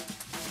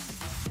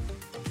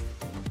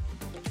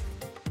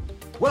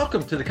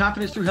Welcome to the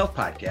Confidence Through Health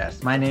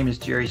podcast. My name is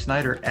Jerry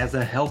Snyder. As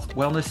a health,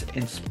 wellness,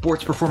 and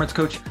sports performance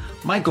coach,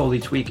 my goal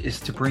each week is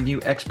to bring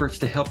you experts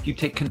to help you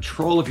take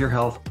control of your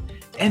health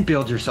and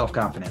build your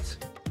self-confidence.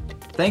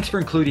 Thanks for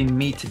including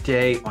me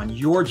today on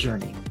your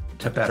journey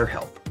to better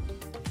health.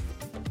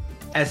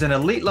 As an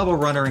elite level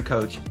runner and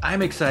coach,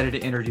 I'm excited to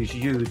introduce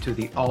you to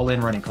the All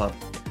In Running Club.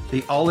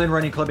 The All In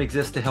Running Club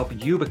exists to help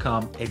you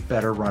become a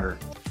better runner.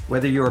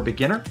 Whether you're a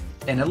beginner,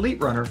 an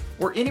elite runner,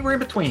 or anywhere in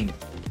between,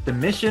 the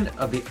mission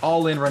of the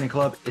All In Running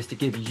Club is to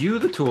give you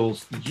the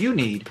tools you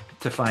need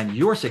to find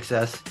your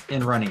success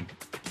in running.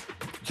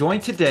 Join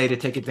today to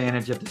take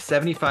advantage of the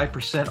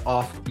 75%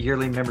 off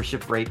yearly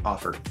membership rate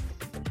offer.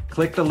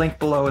 Click the link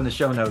below in the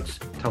show notes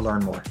to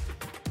learn more.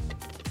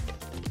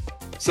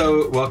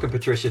 So welcome,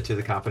 Patricia, to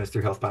the Confidence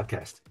Through Health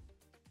podcast.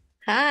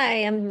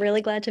 Hi, I'm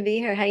really glad to be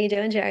here. How you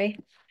doing, Jerry?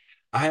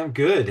 I am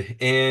good.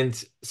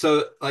 And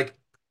so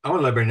I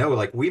want to let everybody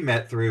know, we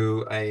met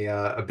through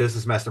a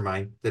business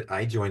mastermind that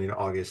I joined in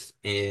August,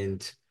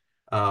 and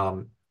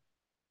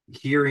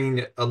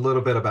hearing a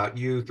little bit about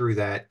you through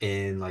that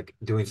and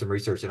doing some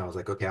research. And I was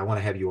like, okay, I want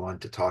to have you on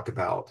to talk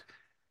about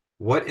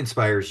what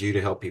inspires you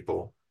to help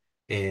people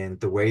and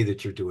the way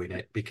that you're doing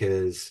it,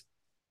 because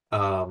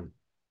I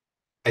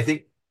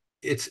think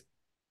it's,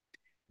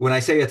 when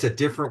I say it's a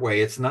different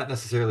way, it's not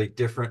necessarily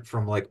different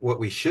from what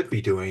we should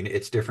be doing.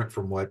 It's different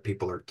from what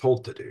people are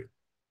told to do.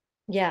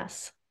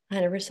 Yes,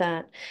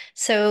 100%.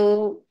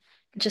 So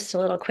just a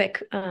little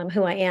quick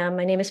who I am.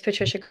 My name is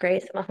Patricia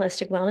Grace. I'm a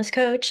holistic wellness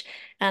coach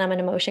and I'm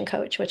an emotion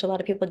coach, which a lot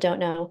of people don't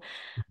know.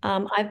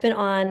 I've been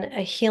on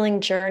a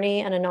healing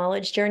journey and a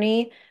knowledge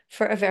journey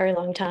for a very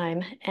long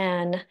time.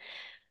 And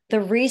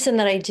the reason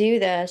that I do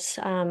this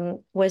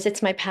was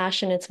it's my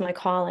passion, it's my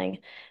calling.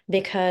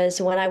 Because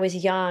when I was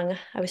young,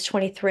 I was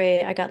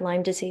 23, I got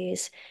Lyme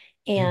disease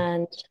Mm.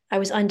 and I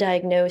was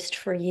undiagnosed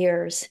for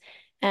years.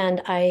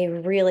 And I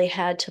really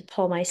had to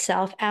pull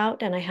myself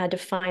out and I had to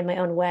find my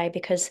own way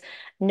because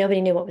nobody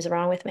knew what was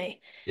wrong with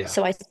me. Yeah.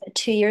 So I spent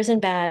 2 years in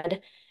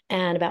bed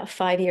and about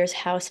 5 years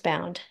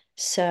housebound.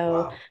 So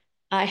Wow.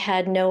 I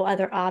had no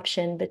other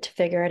option but to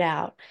figure it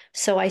out.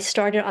 So I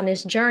started on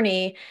this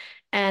journey.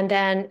 And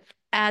then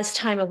as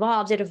time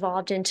evolved, it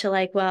evolved into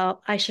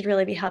well, I should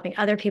really be helping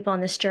other people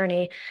on this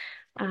journey,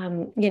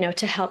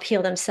 to help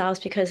heal themselves.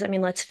 Because I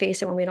mean, let's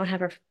face it, when we don't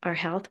have our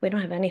health, we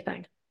don't have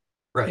anything,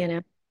 you Right.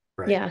 know?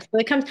 Right. Yeah. So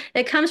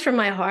it comes from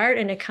my heart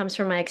and it comes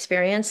from my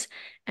experience.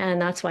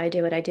 And that's why I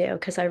do what I do,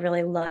 because I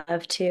really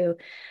love to,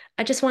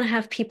 I just want to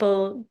have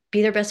people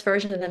be their best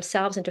version of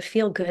themselves and to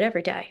feel good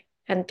every day.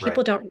 And Right.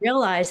 people don't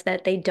realize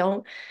that they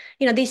don't,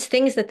 these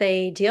things that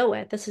they deal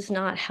with, this is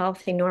not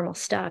healthy, normal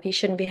stuff. You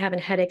shouldn't be having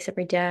headaches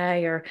every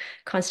day or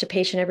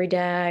constipation every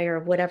day or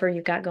whatever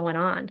you've got going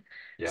on.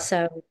 Yeah.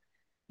 So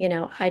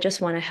I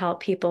just want to help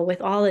people with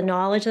all the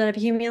knowledge that I've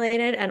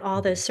accumulated and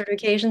all the Mhm.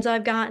 certifications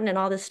I've gotten and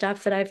all the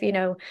stuff that I've,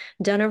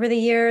 done over the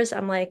years.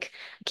 I'm like,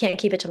 I can't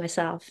keep it to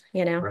myself.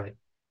 Right.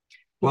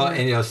 Well,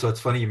 Yeah. and so it's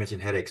funny you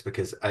mentioned headaches,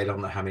 because I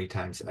don't know how many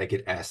times I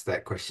get asked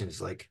that question,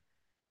 is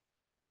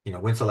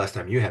when's the last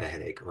time you had a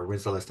headache, or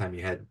when's the last time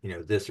you had,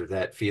 this or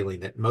that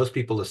feeling that most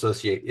people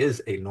associate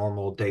is a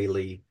normal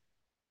daily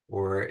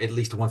or at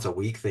least once a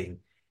week thing.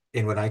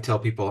 And when I tell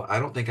people I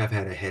don't think I've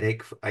had a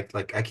headache, I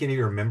can't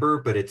even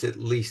remember, but it's at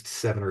least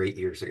 7 or 8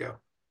 years ago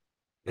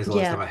is the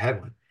last Yeah. time I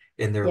had one.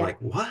 And they're Yeah. like,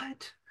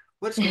 "What?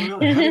 What's going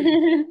on? How did?"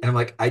 And I'm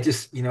like, I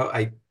just,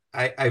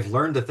 I've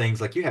learned the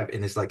things like you have,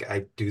 and it's like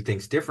I do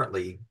things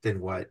differently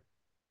than what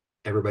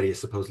everybody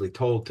is supposedly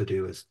told to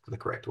do is the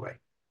correct way.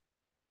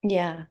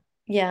 Yeah.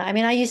 Yeah. I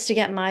mean, I used to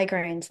get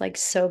migraines like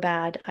so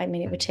bad. I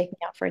mean, it would Mhm. take me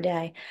out for a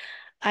day.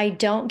 I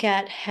don't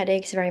get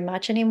headaches very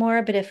much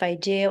anymore, but if I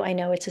do, I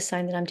know it's a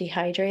sign that I'm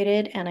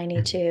dehydrated and I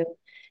need Mhm. to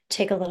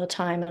take a little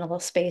time and a little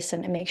space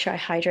and make sure I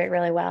hydrate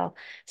really well.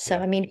 So,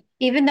 Yeah. I mean,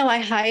 even though I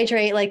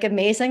hydrate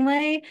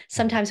amazingly, Mhm.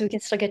 sometimes we can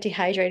still get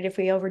dehydrated if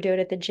we overdo it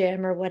at the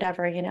gym or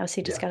whatever.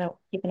 So you just Yeah. gotta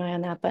keep an eye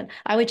on that. But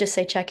I would just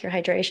say check your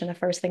hydration. The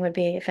first thing would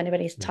be if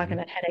anybody's talking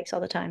Mhm. about headaches all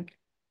the time.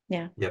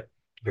 Yeah. Yep.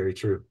 Very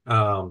true.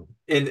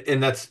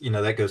 And that's,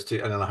 that goes to,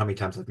 I don't know how many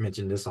times I've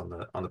mentioned this on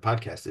the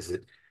podcast, is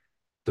that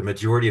the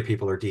majority of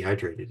people are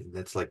dehydrated. And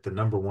that's like the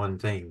number one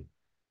thing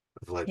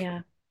of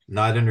Yeah.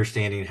 not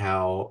understanding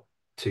how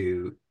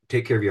to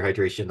take care of your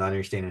hydration, not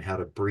understanding how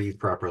to breathe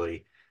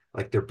properly.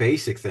 Like they're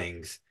basic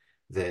things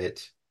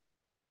that,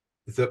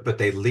 but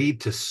they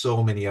lead to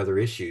so many other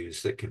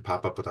issues that can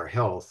pop up with our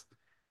health,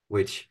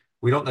 which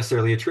we don't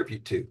necessarily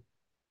attribute to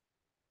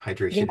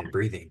hydration and Yeah.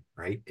 breathing,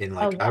 right? And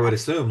Oh, I would yeah.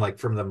 assume,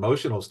 from the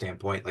emotional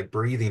standpoint,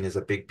 breathing is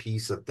a big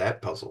piece of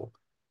that puzzle,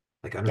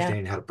 Yeah.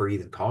 understanding how to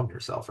breathe and calm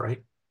yourself,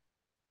 right?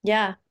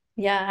 Yeah.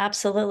 Yeah,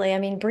 absolutely. I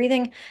mean,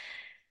 breathing.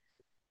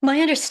 My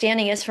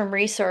understanding is from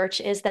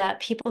research is that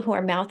people who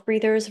are mouth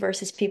breathers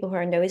versus people who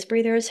are nose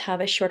breathers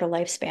have a shorter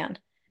lifespan.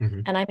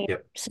 Hmm. And I mean,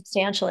 Yep.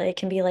 substantially, it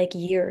can be like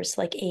years,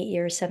 like 8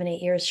 years, 7,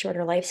 8 years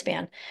shorter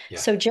lifespan. Yeah.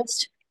 So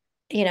just,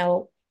 you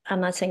know,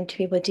 I'm not saying to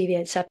people with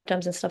deviate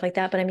septums and stuff like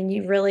that, but I mean,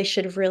 you really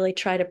should really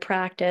try to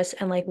practice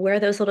and like wear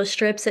those little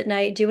strips at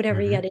night, do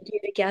whatever you got Hmm. to do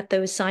to get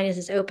those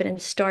sinuses open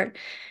and start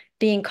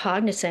being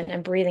cognizant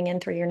and breathing in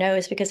through your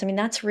nose. Because I mean,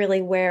 that's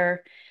really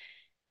where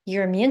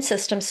your immune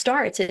system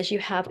starts is you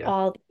have Yeah.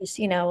 all these,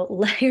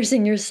 layers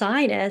in your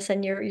sinus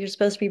and you're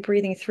supposed to be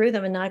breathing through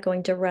them and not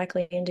going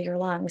directly into your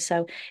lungs.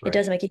 So it Right.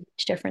 does make a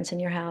huge difference in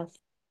your health.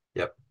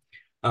 Yep.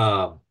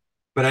 Um,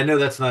 but I know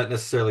that's not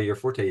necessarily your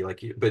forte,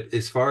 like you, but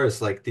as far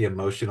as like the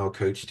emotional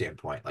coach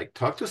standpoint, like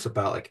talk to us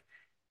about like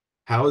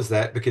how is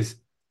that? Because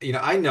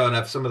I know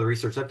enough some of the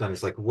research I've done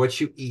is like what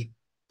you eat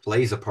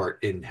plays a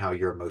part in how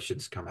your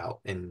emotions come out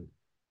and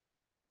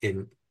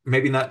in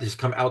maybe not just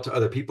come out to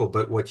other people,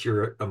 but what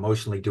you're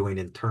emotionally doing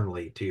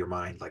internally to your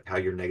mind, like how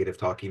you're negative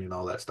talking and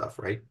all that stuff,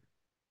 right?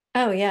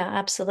 Oh yeah,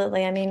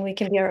 absolutely. I mean, we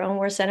can be our own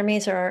worst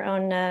enemies or our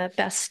own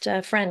best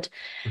friend.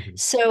 Hmm.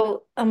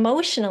 So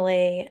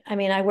emotionally, I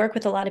mean, I work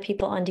with a lot of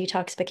people on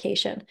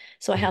detoxification.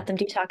 So I help Hmm. them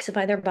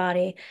detoxify their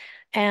body.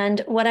 And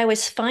what I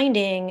was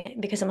finding,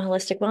 because I'm a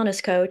holistic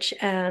wellness coach,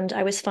 and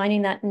I was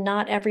finding that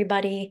not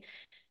everybody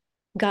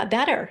got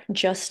better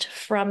just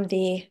from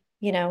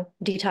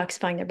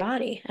detoxifying their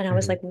body. And I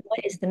was Hmm. like,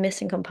 what is the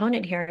missing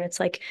component here? And it's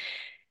like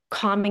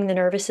calming the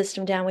nervous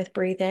system down with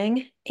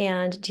breathing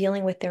and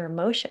dealing with their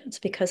emotions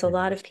because a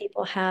lot Hmm. of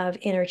people have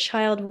inner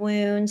child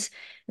wounds,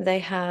 they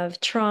have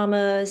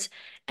traumas,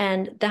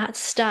 and that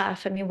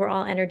stuff, I mean, we're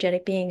all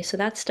energetic beings, so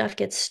that stuff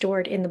gets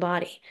stored in the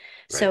body.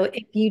 Right. So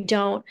if you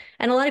don't,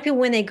 and a lot of people,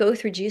 when they go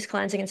through juice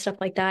cleansing and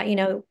stuff like that,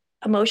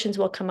 emotions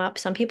will come up.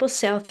 Some people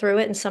sail through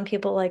it, and some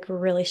people like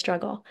really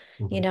struggle,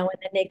 Hmm. and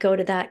then they go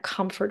to that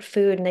comfort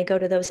food and they go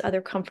to those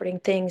other comforting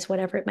things,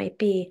 whatever it might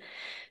be.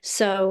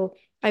 So,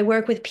 I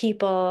work with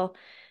people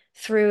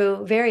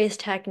through various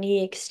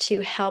techniques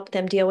to help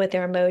them deal with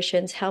their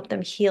emotions, help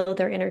them heal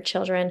their inner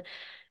children.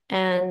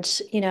 And,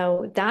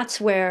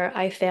 that's where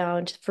I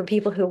found for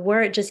people who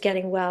weren't just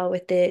getting well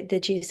with the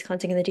juice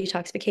cleansing and the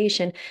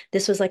detoxification,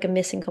 this was like a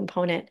missing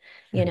component,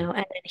 Hmm. and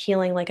then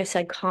healing, like I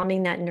said,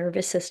 calming that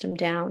nervous system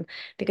down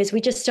because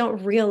we just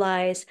don't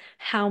realize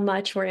how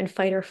much we're in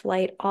fight or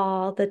flight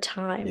all the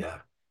time. Yeah.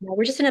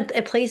 We're just in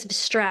a place of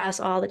stress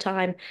all the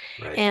time.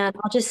 Right. And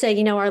I'll just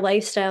say, our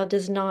lifestyle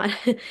does not,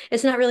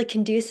 it's not really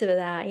conducive to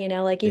that,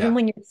 like even Yeah.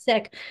 when you're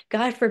sick,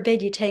 God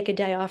forbid you take a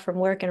day off from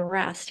work and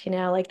rest,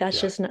 like that's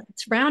Yeah. just not,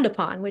 it's frowned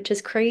upon, which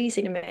is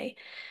crazy to me.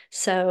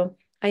 So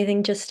I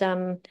think just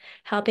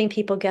helping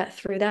people get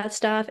through that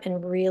stuff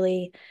and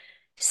really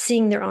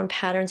seeing their own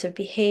patterns of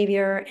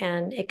behavior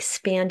and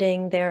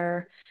expanding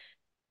their,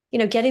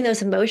 getting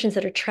those emotions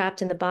that are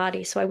trapped in the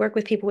body. So I work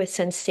with people with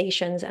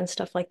sensations and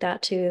stuff like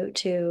that to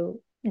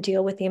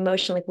deal with the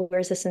emotion, like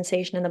where's the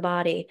sensation in the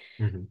body?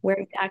 Hmm. Where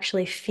you're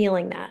actually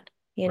feeling that,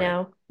 Right.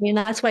 I mean,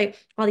 that's why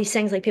all these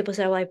things like people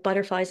say, well, I have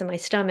butterflies in my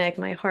stomach,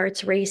 my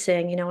heart's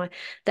racing,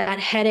 that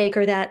headache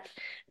or that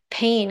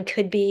pain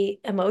could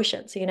be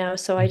emotions,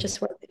 So I Hmm.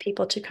 just work with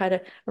people to kind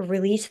of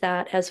release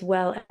that as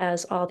well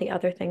as all the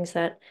other things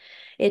that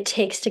it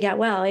takes to get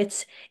well.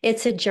 It's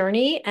a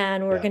journey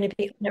and we're Yeah. going to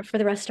be on it for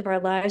the rest of our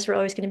lives. We're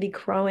always going to be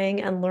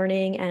growing and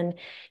learning and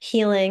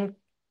healing,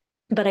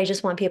 but I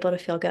just want people to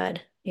feel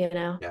good,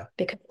 Yeah.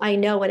 because I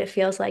know what it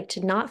feels like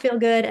to not feel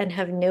good and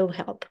have no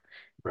help.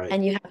 Right.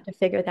 And you have to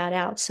figure that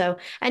out. So,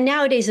 and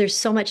nowadays there's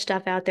so much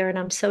stuff out there, and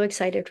I'm so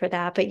excited for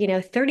that. But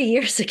 30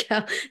 years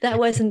ago, that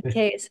wasn't the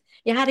case.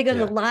 You had to go to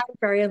the Yeah.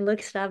 library and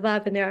look stuff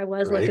up, and there I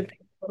was looking Right.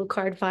 through little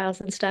card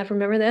files and stuff.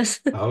 Remember this?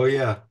 Oh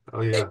yeah.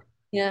 Oh yeah.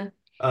 Yeah.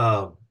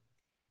 Um,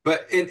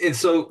 but and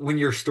so when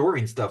you're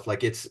storing stuff,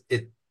 like it's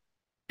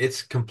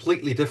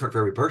completely different for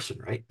every person,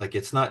 right? Like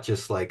it's not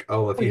just like,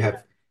 oh, Oh,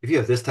 yeah. if you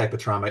have this type of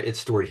trauma, it's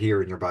stored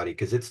here in your body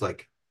because it's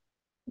like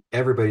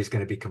everybody's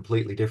going to be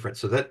completely different.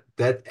 So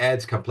that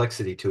adds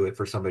complexity to it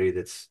for somebody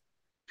that's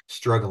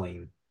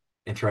struggling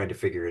and trying to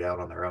figure it out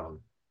on their own.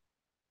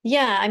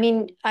 Yeah, I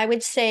mean, I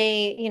would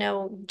say,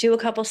 do a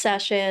couple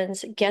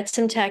sessions, get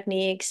some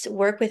techniques,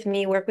 work with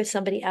me, work with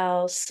somebody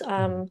else.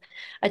 Hmm.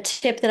 A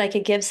tip that I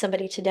could give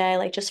somebody today,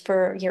 like just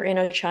for your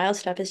inner child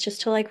stuff, is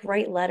just to like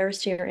write letters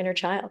to your inner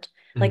child.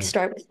 Like Hmm.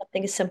 start with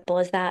something as simple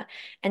as that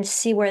and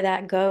see where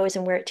that goes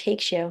and where it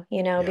takes you,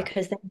 Yeah.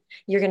 because then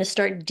you're going to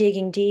start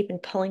digging deep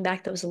and pulling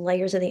back those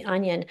layers of the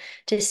onion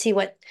to see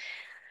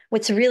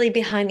what's really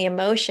behind the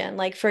emotion.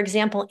 Like, for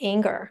example,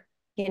 anger.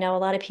 A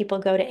lot of people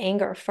go to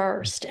anger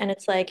first, and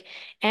it's like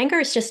anger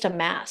is just a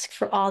mask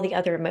for all the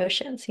other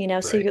emotions, So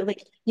Right. you're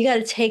like, you got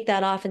to take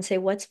that off and say,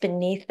 what's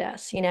beneath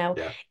this? Yeah.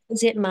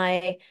 Is it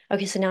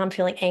okay, so now I'm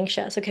feeling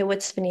anxious. Okay,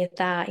 what's beneath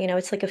that?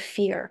 It's like a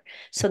fear.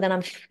 So then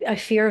I'm a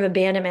fear of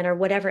abandonment or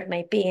whatever it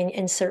might be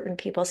in certain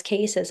people's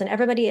cases. And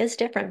everybody is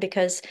different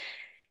because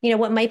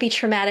what might be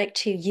traumatic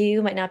to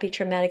you might not be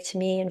traumatic to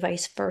me and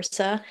vice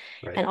versa.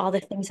 Right. And all the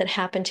things that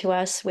happen to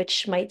us,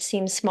 which might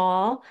seem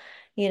small,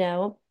 you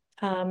know,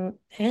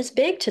 is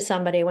big to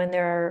somebody when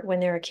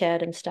they're a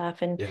kid and stuff.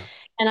 Yeah.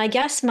 And I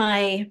guess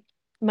my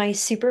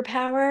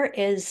superpower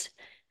is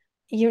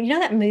you know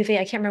that movie,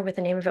 I can't remember what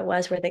the name of it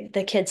was, where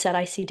the kid said,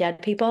 I see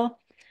dead people.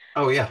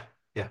 Oh yeah.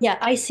 Yeah. Yeah,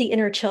 I see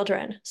inner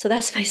children. So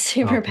that's my Oh,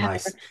 superpower.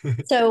 nice.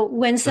 So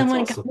when That's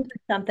someone comes awesome.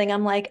 with something,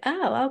 I'm like,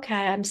 oh, okay,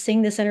 I'm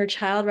seeing this inner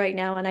child right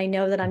now. And I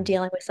know that I'm Mhm.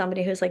 dealing with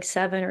somebody who's like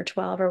 7 or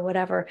 12 or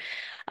whatever.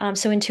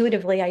 So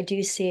intuitively, I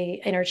do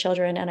see inner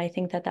children. And I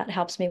think that that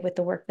helps me with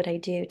the work that I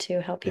do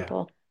to help Yeah.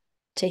 people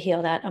to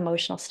heal that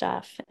emotional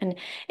stuff. And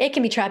it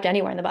can be trapped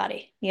anywhere in the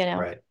body, you know?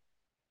 Right.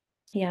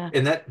 Yeah.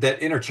 And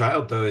that inner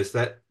child though is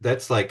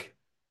that's like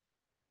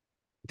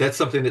that's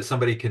something that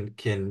somebody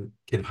can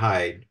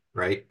hide,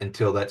 right?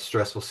 Until that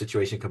stressful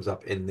situation comes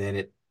up and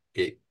then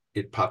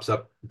it pops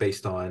up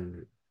based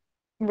on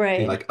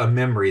Right. like a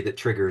memory that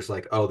triggers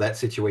like, oh, that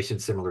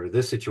situation's similar to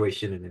this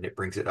situation, and then it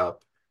brings it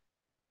up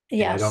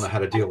and I don't know Yes. how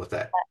to deal with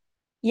that.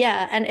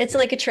 Yeah, and it's Yeah.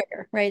 like a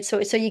trigger, right? So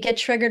you get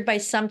triggered by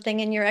something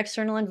in your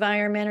external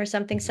environment or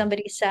something Mhm.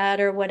 somebody said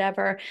or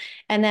whatever,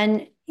 and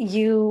then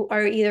you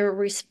are either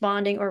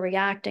responding or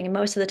reacting. And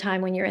most of the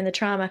time when you're in the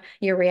trauma,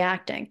 you're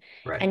reacting.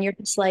 Right. And you're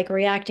just like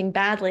reacting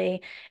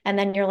badly. And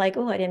then you're like,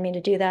 oh, I didn't mean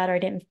to do that, or I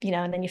didn't,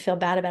 and then you feel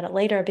bad about it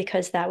later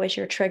because that was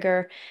your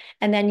trigger.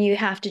 And then you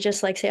have to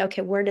just like say,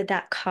 okay, where did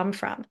that come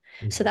from?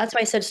 So Mhm. that's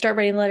why I said start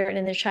writing a letter and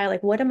then the child,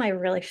 like, what am I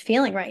really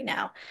feeling right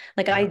now?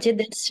 Like I Yeah. did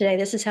this today.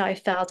 This is how I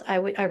felt. I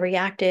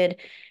reacted.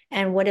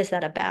 And what is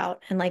that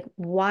about? And like,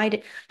 why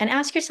did, and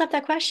ask yourself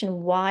that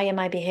question, why am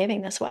I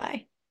behaving this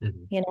way?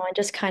 Mhm. And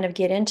just kind of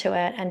get into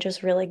it and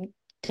just really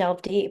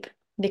delve deep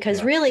because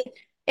Yeah. really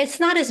it's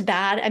not as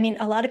bad. I mean,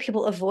 a lot of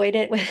people avoid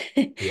it with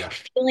Yeah.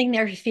 feeling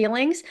their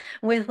feelings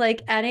with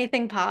like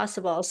anything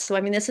possible. So,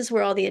 I mean, this is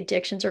where all the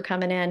addictions are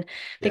coming in Yeah.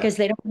 because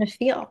they don't want to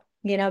feel,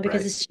 because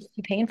Right. it's just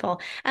too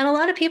painful. And a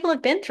lot of people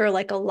have been through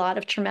like a lot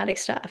of traumatic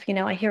stuff.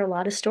 I hear a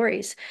lot of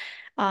stories.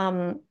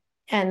 Um,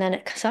 and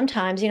then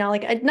sometimes,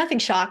 like nothing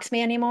shocks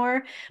me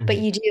anymore, but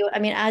Mhm. you do. I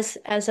mean, as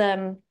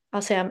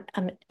I'll say I'm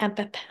an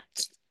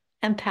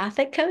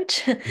empathic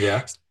coach,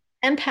 Yeah.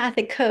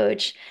 empathic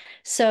coach.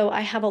 So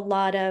I have a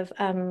lot of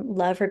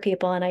love for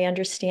people, and I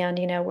understand,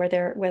 where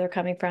they're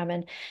coming from,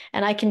 and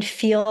I can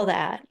feel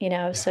that.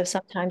 Yeah. So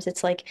sometimes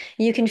it's like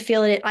you can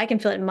feel it. I can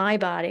feel it in my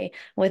body,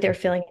 what they're Mhm.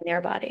 feeling in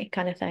their body,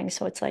 kind of thing.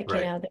 So it's like,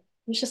 Right.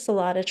 there's just a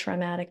lot of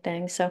traumatic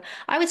things. So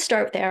I would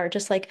start there,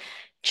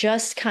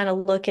 just kind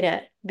of look at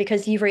it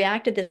because you've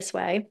reacted this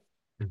way,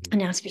 Mhm.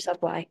 and ask yourself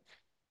why.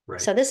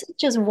 Right. So this is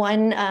just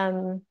one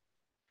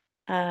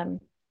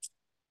um,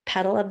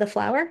 petal of the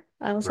flower,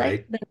 I will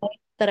say, Right.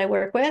 that I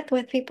work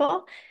with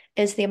people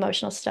is the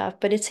emotional stuff,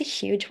 but it's a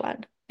huge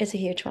one. It's a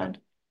huge Okay. one.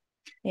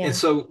 And Yeah.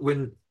 so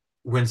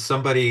when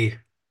somebody,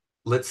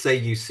 let's say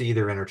you see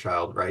their inner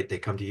child, right? They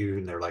come to you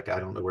and they're like, I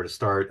don't know where to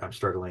start. I'm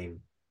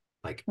struggling.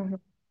 Like, Mhm.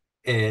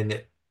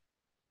 and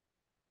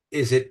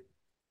is it,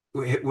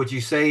 would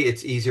you say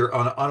it's easier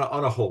on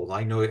a whole?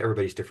 I know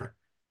everybody's different.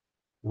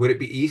 Would it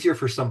be easier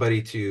for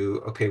somebody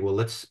to, okay, well,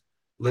 let's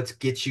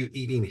get you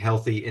eating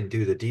healthy and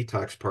do the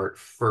detox part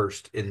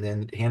first and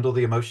then handle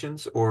the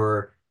emotions?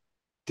 Or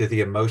do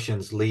the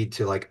emotions lead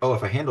to like, oh,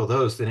 if I handle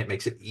those, then it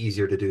makes it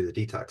easier to do the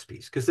detox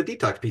piece? Because the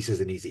detox piece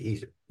isn't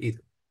easy either.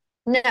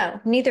 No,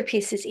 neither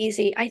piece is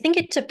easy. I think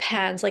it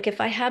depends. Like if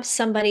I have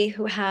somebody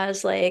who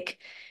has like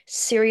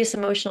serious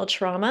emotional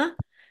trauma,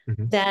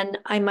 Hmm. then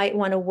I might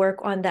want to work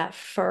on that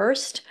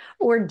first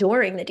or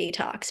during the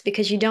detox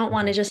because you don't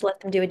want to Hmm. just let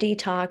them do a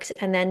detox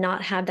and then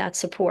not have that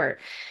support.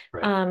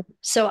 Right.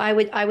 So I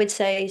would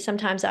say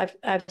sometimes I've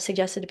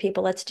suggested to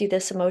people, let's do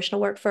this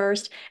emotional work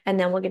first, and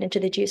then we'll get into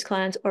the juice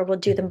cleanse, or we'll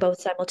do them Hmm.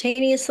 both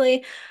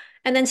simultaneously.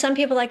 And then some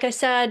people, like I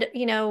said,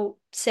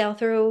 sail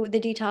through the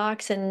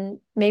detox and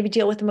maybe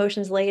deal with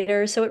emotions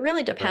later. So it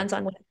really Right. depends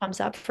on what comes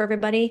up for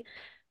everybody.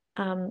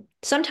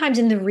 Sometimes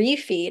in the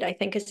refeed, I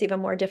think it's even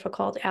more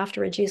difficult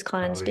after a juice Oh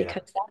cleanse yeah.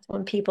 because that's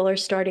when people are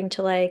starting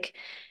to like,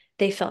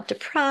 they felt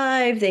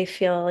deprived, they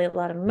feel a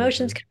lot of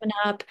emotions Hmm. coming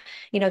up.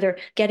 They're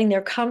getting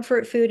their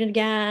comfort food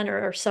again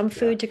or some Yeah.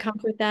 food to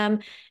comfort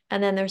them.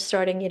 And then they're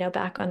starting,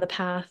 back on the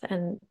path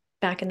and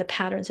back in the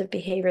patterns of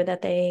behavior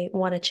that they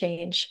want to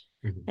change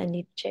Hmm. and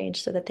need to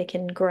change so that they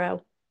can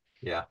grow.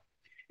 Yeah.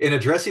 In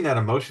addressing that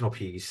emotional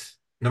piece,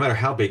 no matter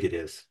how big it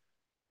is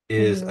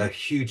a Mhm.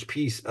 huge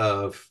piece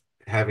of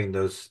having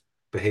those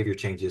behavior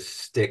changes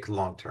stick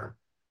long term,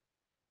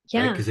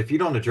 right? Yeah. Because if you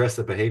don't address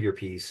the behavior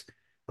piece,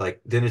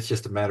 like then it's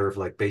just a matter of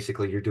like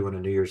basically you're doing a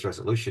New Year's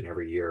resolution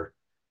every year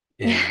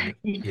in,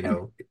 you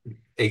know,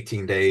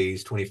 18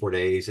 days, 24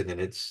 days, and then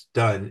it's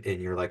done.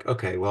 And you're like,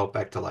 okay, well,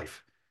 back to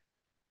life.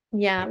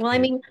 Yeah, Like, well, I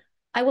and mean,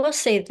 I will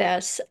say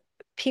this,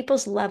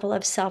 people's level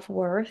of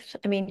self-worth,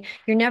 I mean,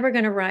 you're never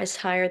going to rise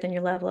higher than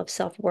your level of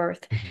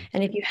self-worth. mhm,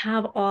 And if you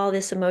have all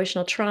this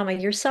emotional trauma,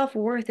 your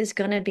self-worth is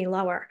going to be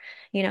lower,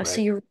 so right.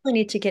 you really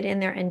need to get in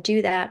there and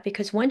do that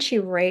because once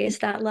you raise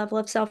that level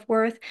of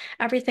self-worth,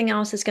 everything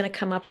else is going to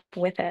come up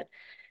with it.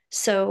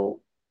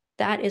 So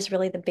that is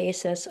really the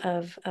basis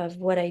of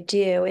what I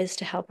do is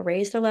to help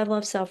raise the level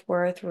of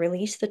self-worth,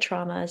 release the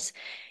traumas.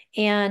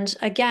 And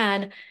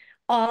again,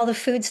 all the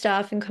food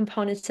stuff and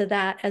components to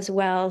that as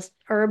well.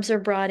 Herbs are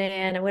brought in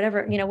and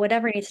whatever, Mhm.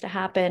 whatever needs to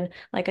happen.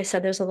 Like I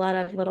said, there's a lot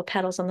of little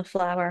petals on the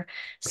flower.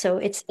 So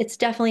it's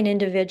definitely an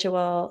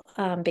individual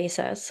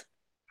basis.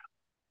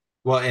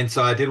 Well, and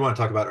so I did want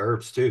to talk about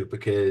herbs too,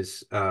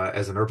 because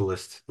as an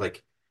herbalist,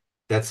 like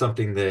that's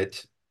something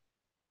that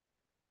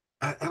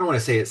I don't want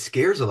to say it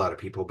scares a lot of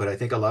people, but I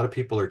think a lot of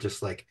people are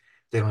just like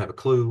they don't have a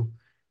clue.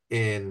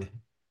 And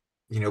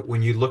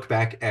when you look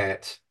back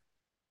at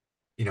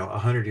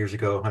 100 years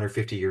ago,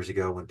 150 years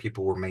ago, when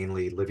people were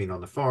mainly living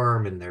on the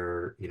farm and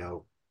there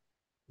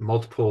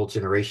multiple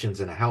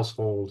generations in a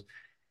household,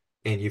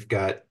 and you've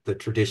got the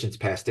traditions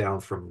passed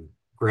down from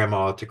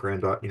grandma to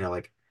granddaughter,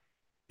 like,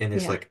 and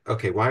it's Yeah. like,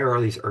 okay, why are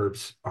all these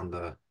herbs on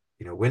the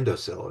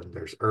windowsill, and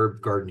there's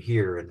herb garden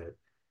here, and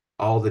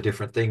all the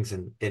different things,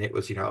 and it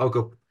was,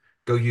 oh,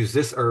 go use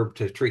this herb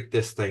to treat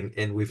this thing,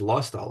 and we've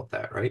lost all of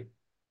that, right?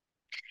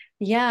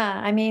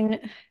 Yeah, I mean,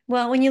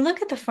 well, when you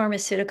look at the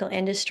pharmaceutical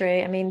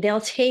industry, I mean,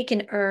 they'll take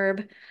an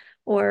herb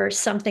or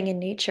something in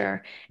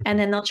nature, and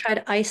Mhm. then they'll try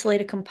to isolate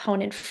a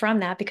component from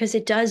that because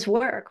it does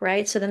work,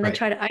 right? So then they Right,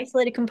 try to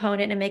isolate a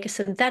component and make a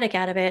synthetic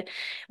out of it,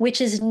 which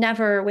is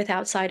never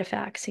without side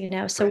effects, you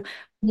know? So right,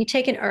 when you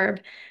take an herb,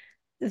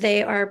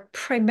 they are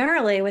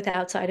primarily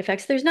without side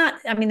effects. There's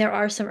not, I mean, there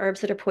are some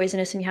herbs that are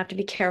poisonous and you have to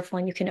be careful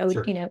and you can,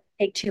 sure,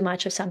 take too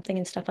much of something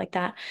and stuff like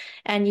that.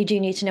 And you do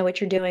need to know what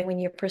you're doing when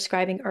you're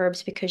prescribing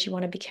herbs because you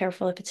want to be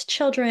careful if it's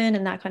children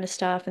and that kind of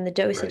stuff and the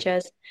right.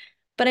 dosages.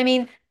 But I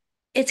mean,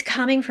 it's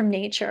coming from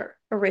nature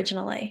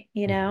originally,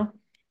 Mhm.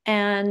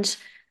 and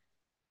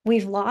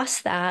we've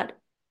lost that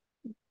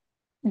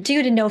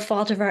due to no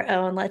fault of our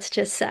own, let's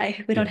just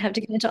say. We don't Yeah. have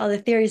to get into all the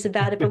theories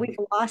about it, but we've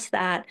lost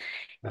that.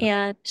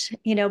 Yeah.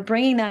 And,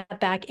 bringing that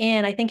back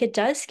in, I think it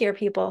does scare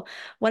people.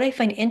 What I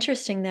find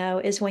interesting, though,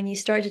 is when you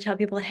start to tell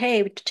people,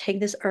 hey,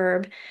 take this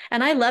herb.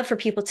 And I love for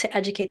people to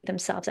educate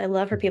themselves. I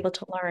love for Mhm. people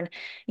to learn.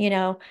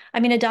 I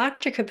mean, a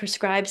doctor could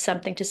prescribe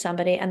something to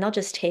somebody and they'll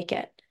just take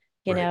it.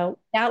 Right.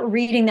 Without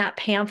reading that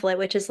pamphlet,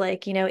 which is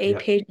like, 8 Yeah.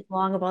 pages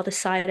long of all the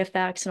side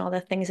effects and all the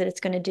things that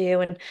it's going to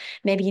do. And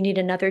maybe you need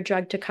another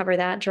drug to cover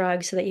that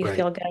drug so that you Right.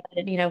 feel good,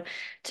 and,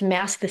 to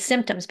mask the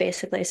symptoms,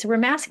 basically. So we're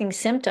masking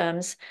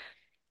symptoms.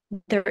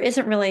 There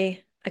isn't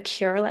really a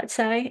cure, let's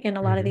say, in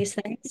a lot of Hmm. these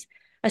things,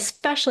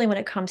 especially when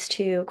it comes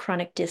to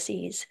chronic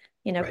disease.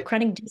 Right.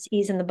 Chronic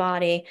disease in the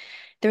body,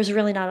 there's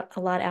really not a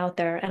lot out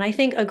there. And I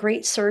think a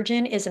great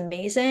surgeon is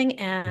amazing.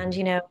 And,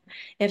 Hmm.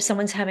 if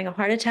someone's having a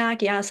heart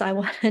attack, yes, I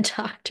want a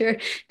doctor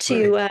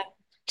Right.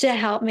 to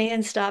help me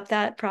and stop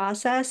that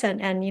process.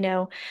 And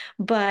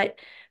but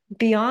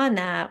beyond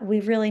that, we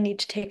really need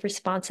to take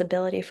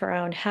responsibility for our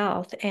own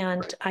health.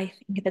 And Right. I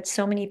think that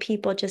so many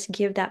people just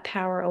give that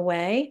power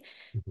away,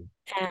 Hmm.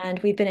 and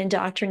we've been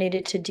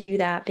indoctrinated to do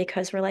that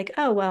because we're like,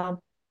 oh,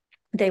 well,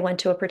 they went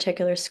to a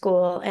particular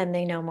school and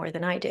they know more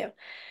than I do.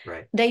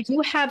 Right. They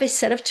do have a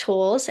set of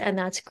tools, and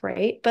that's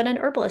great, but an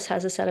herbalist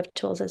has a set of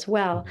tools as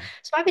well. Hmm.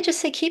 So I would just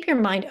say keep your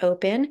mind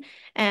open.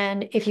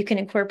 And if you can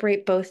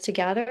incorporate both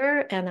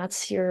together and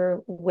that's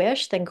your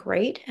wish, then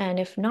great. And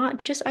if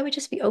not, I would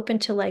just be open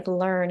to like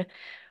learn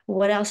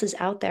what else is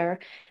out there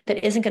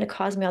that isn't going to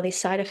cause me all these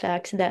side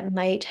effects that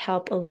might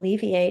help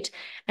alleviate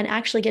and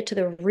actually get to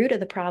the root of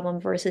the problem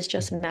versus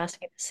just Hmm.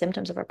 masking the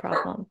symptoms of a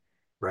problem.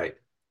 Right.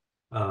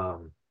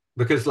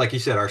 Because like you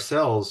said, our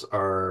cells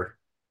are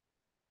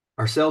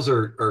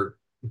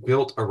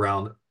built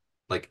around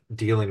like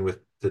dealing with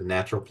the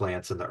natural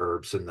plants and the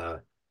herbs and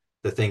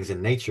the things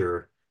in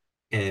nature.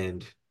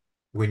 And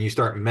when you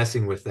start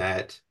messing with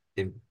that,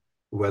 in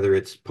whether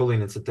it's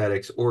pulling in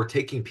synthetics or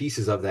taking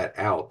pieces of that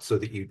out so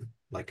that you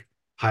like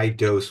high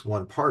dose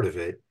one part of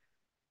it,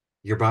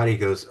 your body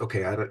goes,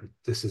 okay, I don't,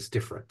 this is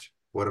different.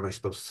 What am I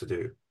supposed to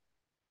do?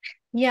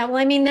 Yeah, well,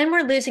 I mean, then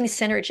we're losing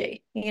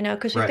synergy,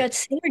 because we've got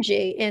Right.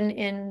 synergy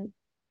in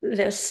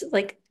this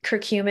like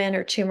curcumin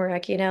or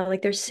turmeric,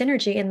 like there's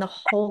synergy in the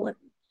whole of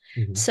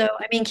it. Hmm. So,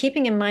 I mean,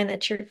 keeping in mind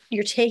that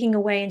you're taking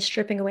away and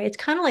stripping away, it's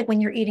kind of like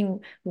when you're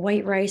eating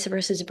white rice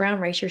versus brown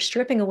rice, you're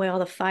stripping away all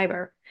the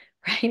fiber,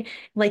 right?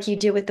 Like you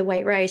do with the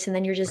white rice, and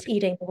then you're just Right.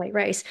 eating the white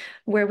rice.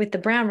 Where with the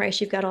brown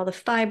rice, you've got all the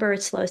fiber,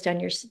 it slows down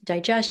your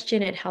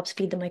digestion, it helps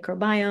feed the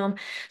microbiome.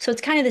 So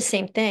it's kind of the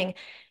same thing.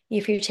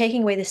 If you're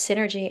taking away the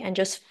synergy and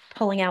just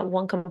pulling out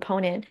one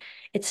component,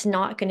 it's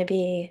not going to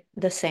be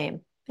the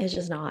same. It's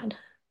just not.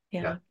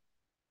 Yeah.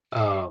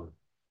 Yeah. Um,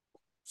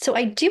 So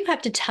I do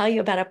have to tell you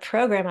about a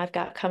program I've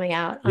got coming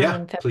out yeah,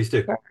 on February please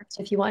do. 1st,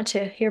 if you want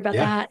to hear about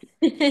Yeah.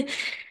 that.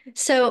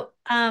 So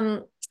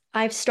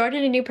I've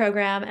started a new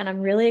program and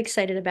I'm really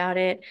excited about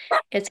it.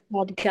 It's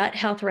called Gut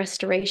Health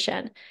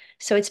Restoration.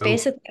 So it's Oh.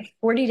 basically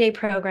a 40-day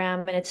program,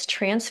 and it's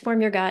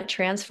transform your gut,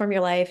 transform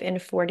your life in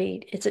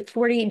 40. It's a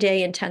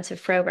 40-day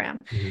intensive program.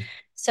 Mhm.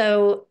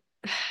 So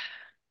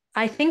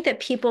I think that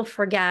people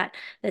forget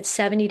that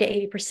 70 to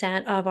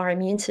 80% of our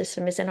immune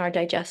system is in our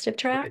digestive Right.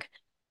 tract.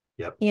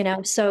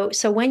 Yep.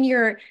 So when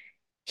you're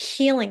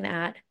healing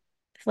that,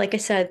 like I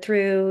said,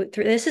 through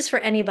this is for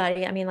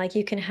anybody. I mean, like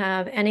you can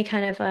have any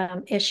kind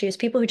of issues.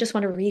 People who just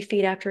want to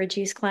refeed after a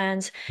juice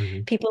cleanse,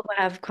 Hmm. people who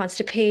have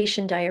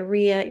constipation,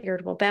 diarrhea,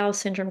 irritable bowel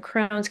syndrome,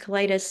 Crohn's,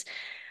 colitis,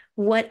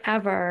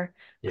 whatever.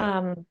 Yeah.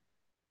 Um,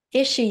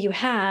 issue you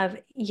have,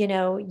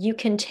 you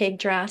can take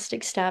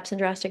drastic steps and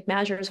drastic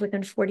measures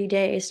within 40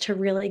 days to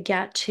really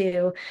get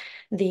to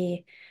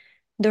the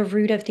the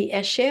root of the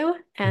issue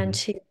and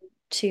Hmm.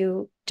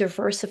 to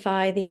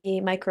diversify the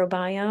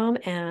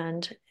microbiome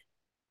and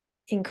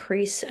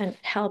increase and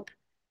help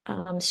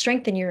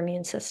strengthen your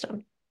immune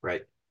system.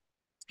 Right.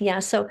 Yeah,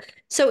 so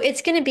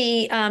it's going to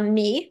be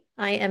me.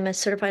 I am a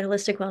certified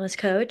holistic wellness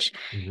coach,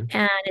 Hmm.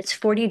 and it's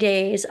 40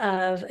 days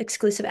of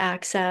exclusive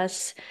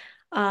access.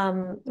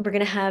 We're going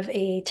to have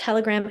a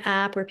Telegram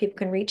app where people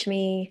can reach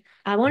me.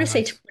 I want Oh, to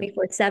say nice.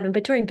 24/7,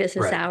 but during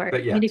business Right. hours.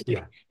 But I mean, yeah, if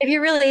yeah. if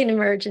you're really in an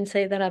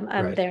emergency, then I'm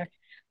Right. there.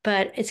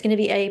 But it's going to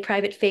be a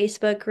private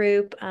Facebook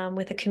group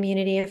with a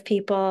community of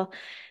people.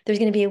 There's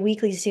going to be a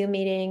weekly Zoom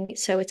meeting,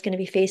 so it's going to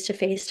be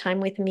face-to-face time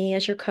with me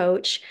as your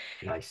coach.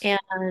 Nice.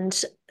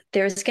 And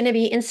there's going to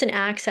be instant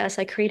access.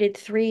 I created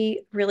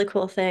three really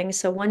cool things.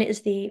 So one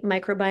is the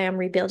microbiome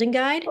rebuilding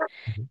guide,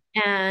 Mhm.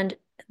 and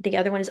the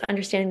other one is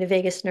understanding the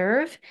vagus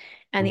nerve,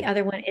 and the Ooh,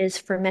 other one is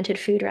fermented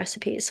food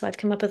recipes. So I've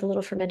come up with a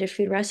little fermented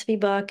food recipe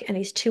book and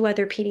these two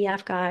other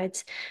PDF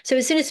guides. So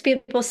as soon as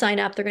people sign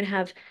up, they're going to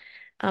have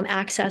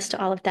access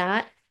to all of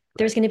that.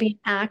 There's right. going to be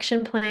an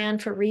action plan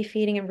for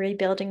refeeding and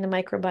rebuilding the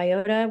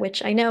microbiota,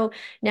 which I know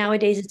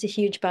nowadays is a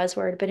huge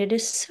buzzword, but it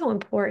is so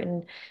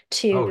important Oh,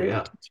 to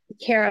yeah. take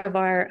care of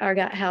our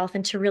gut health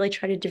and to really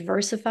try to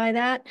diversify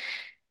that.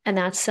 And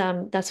that's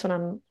what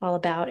I'm all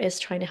about, is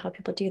trying to help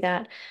people do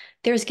that.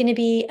 There's going to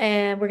be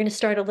we're going to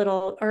start a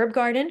little herb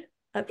garden.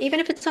 Even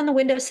if it's on the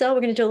windowsill,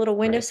 we're going to do a little Right.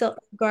 windowsill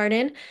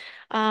garden.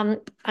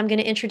 I'm going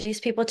to introduce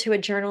people to a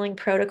journaling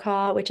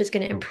protocol, which is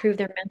going to Ooh, improve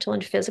their mental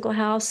and physical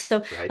health.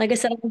 So, right. like I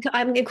said,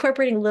 I'm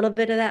incorporating a little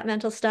bit of that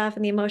mental stuff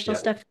and the emotional Yeah.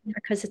 stuff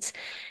because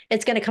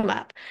it's going to come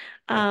up.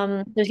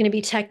 Right. There's going to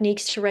be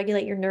techniques to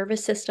regulate your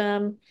nervous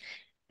system.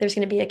 There's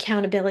going to be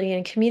accountability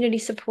and community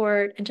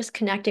support and just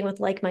connecting with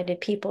like-minded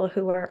people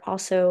who are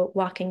also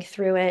walking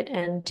through it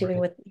and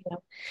doing Right.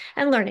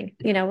 and learning.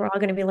 We're all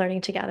going to be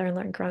learning together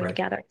and growing Right.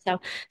 together. So,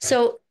 Right.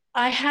 so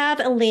I have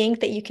a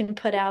link that you can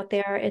put out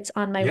there. It's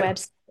on my Yeah.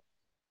 website.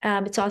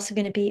 It's also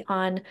going to be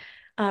on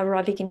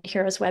Raw Vegan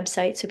Heroes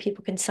website, so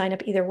people can sign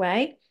up either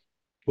way.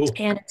 Cool.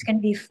 And it's going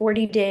to be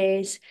 40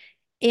 days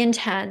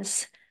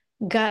intense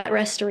gut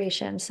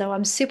restoration. So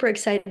I'm super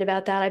excited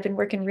about that. I've been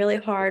working really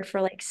hard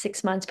for like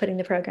 6 months putting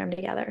the program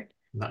together.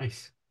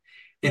 Nice.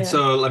 And Yeah.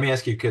 so let me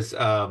ask you, because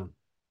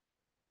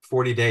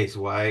 40 days,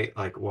 why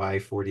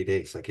 40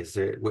 days? Like, is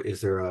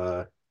there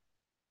a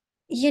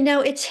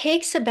It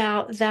takes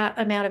about that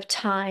amount of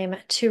time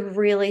to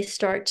really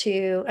start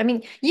to, I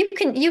mean, you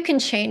can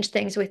change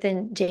things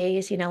within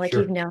days, like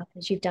sure.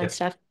 as you've done Yep.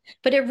 stuff,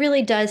 but it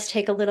really does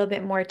take a little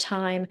bit more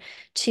time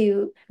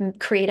to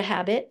create a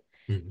habit.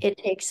 Mhm. It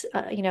takes,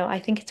 I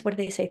think it's, what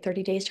do they say,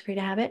 30 days to create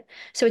a habit?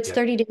 So it's Yep.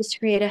 30 days to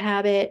create a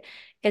habit.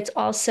 It's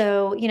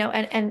also,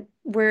 and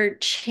we're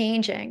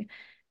changing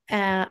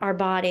our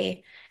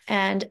body.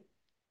 And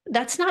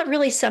that's not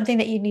really something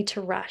that you need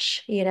to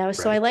rush.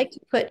 So I Right. like to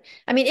put,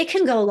 I mean, it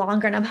can go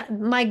longer, and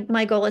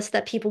my goal is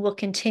that people will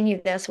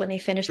continue this when they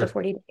finish the Sure.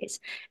 40 days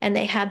and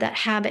they have that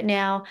habit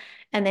now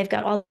and they've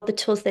got all the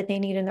tools that they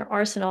need in their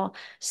arsenal.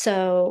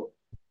 So,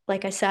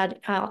 like I said,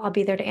 I'll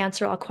be there to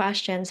answer all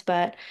questions,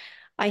 but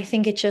I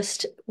think it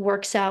just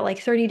works out. Like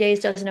 30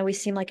 days doesn't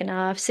always seem like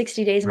enough.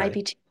 60 days might Right.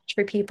 be too much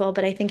for people,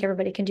 but I think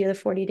everybody can do the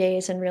 40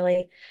 days and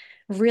really,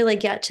 really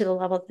get to the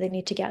level that they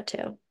need to get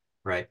to.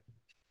 Right.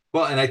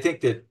 Well, and I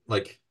think that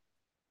like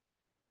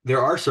there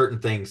are certain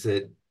things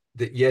that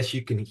yes,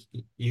 you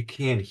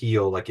can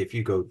heal like if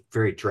you go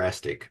very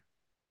drastic.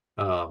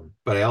 But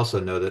I also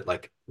know that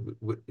like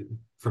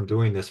from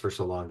doing this for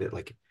so long that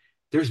like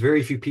there's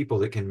very few people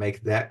that can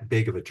make that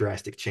big of a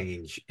drastic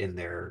change in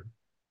their,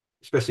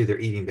 especially their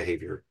eating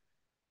behavior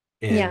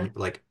Yeah. in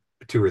like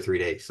 2 or 3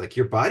 days. Like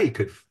your body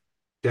could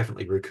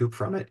definitely recoup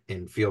from it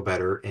and feel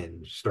better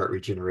and start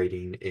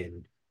regenerating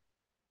and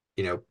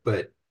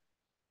but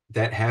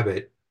that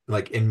habit,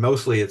 like, and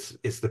mostly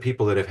it's the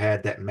people that have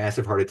had that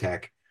massive heart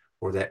attack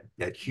or that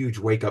huge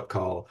wake up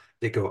call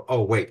that go,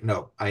 oh wait,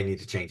 no, I need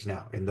to change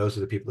now. And those are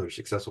the people that are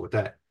successful with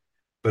that.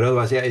 But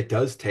otherwise, yeah, it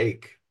does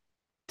take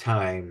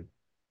time,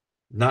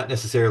 not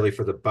necessarily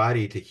for the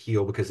body to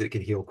heal because it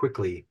can heal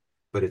quickly,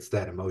 but it's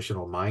that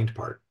emotional mind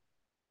part.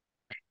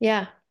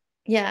 Yeah.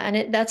 Yeah.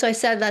 And that's why I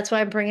said that's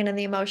why I'm bringing in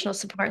the emotional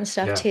support and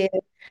stuff Yeah, too.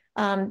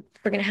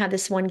 We're going to have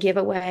this one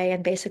giveaway,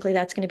 and basically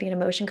that's going to be an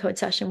emotion code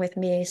session with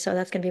me. So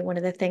that's going to be one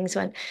of the things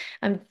when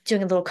I'm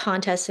doing a little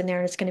contest in there,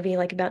 and it's going to be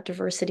like about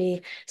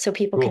diversity. So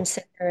people can cool.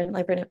 sit there and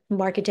like we're going to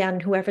mark it down,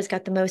 and whoever's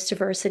got the most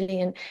diversity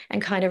and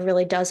kind of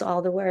really does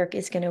all the work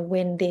is going to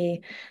win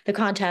the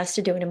contest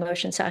to do an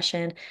emotion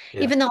session,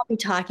 Yeah, even though I'll be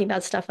talking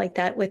about stuff like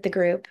that with the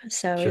group.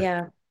 So sure,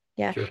 yeah.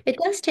 Yeah, sure. it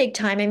does take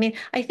time. I mean,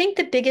 I think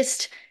the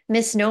biggest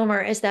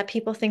misnomer is that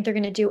people think they're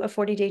going to do a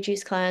 40-day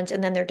juice cleanse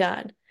and then they're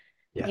done,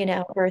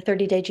 Yeah, or a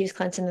 30-day juice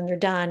cleanse and then they're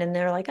done. And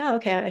they're like, oh,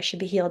 okay, I should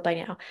be healed by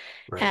now.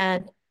 right.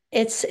 And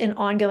it's an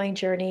ongoing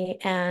journey.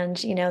 And,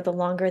 the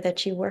longer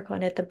that you work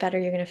on it, the better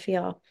you're going to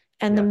feel.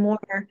 And the Yeah,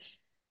 more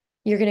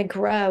you're going to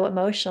grow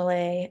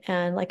emotionally.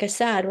 And like I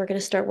said, we're going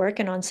to start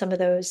working on some of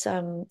those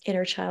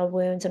inner child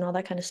wounds and all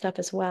that kind of stuff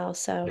as well.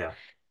 So Yeah.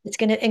 it's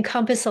going to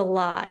encompass a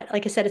lot.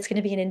 Like I said, it's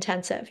going to be an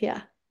intensive,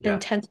 yeah, Yeah.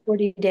 intense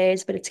 40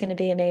 days, but it's going to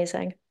be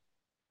amazing.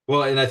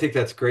 Well, and I think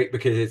that's great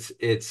because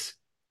it's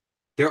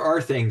there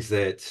are things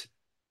that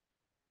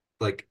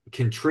like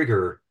can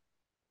trigger,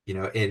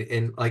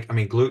 and like I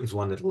mean gluten's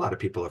one that a lot of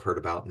people have heard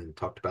about and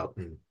talked about,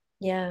 and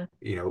Yeah,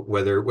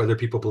 whether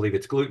people believe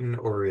it's gluten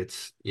or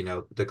it's,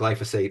 the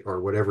glyphosate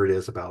or whatever it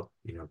is about,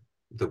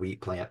 the wheat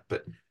plant,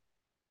 but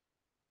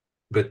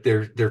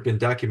there've been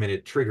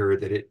documented trigger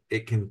that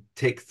it can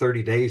take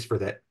 30 days for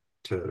that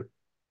to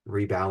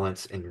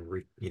rebalance and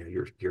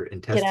your get out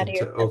intestine of your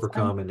to system.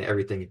 overcome and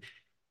everything.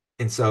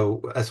 And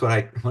so that's what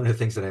I one of the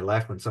things that I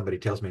laugh when somebody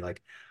tells me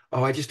like,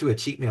 oh, I just do a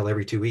cheat meal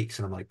every 2 weeks.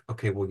 And I'm like,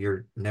 okay, well,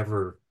 you're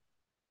never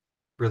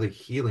really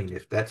healing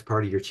if that's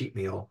part of your cheat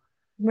meal.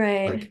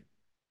 Right. Like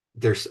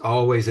there's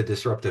always a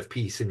disruptive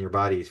piece in your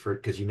body for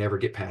because you never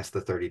get past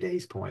the 30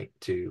 days point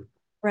to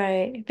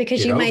Right. Because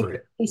get you might over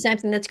it. be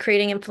something that's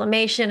creating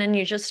inflammation and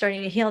you're just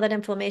starting to heal that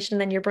inflammation,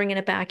 then you're bringing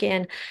it back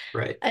in.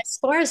 Right. As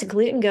far as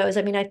gluten goes,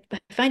 I mean, I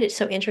find it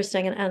so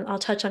interesting, and I'll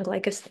touch on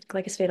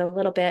glyphosate a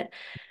little bit.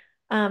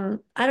 I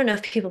don't know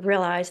if people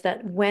realize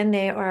that when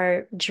they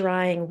are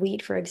drying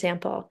wheat, for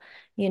example,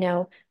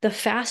 the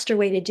faster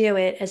way to do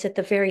it is at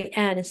the very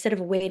end, instead of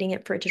waiting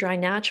it for it to dry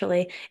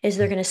naturally, is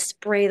they're going to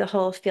spray the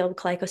whole field with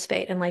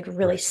glyphosate and like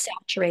really Right.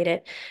 saturate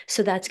it.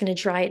 So that's going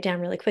to dry it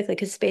down really quickly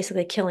because it's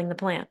basically killing the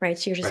plant, right?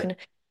 So you're just Right.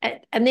 going to,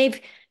 and they've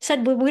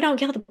said, well, we don't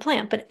kill the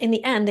plant, but in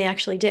the end, they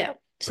actually do.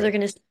 So they're Right.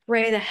 going to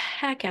spray the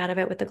heck out of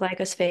it with the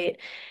glyphosate.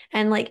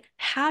 And like,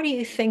 how do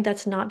you think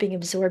that's not being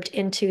absorbed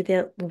into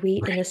the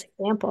wheat in Right. this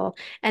example?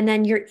 And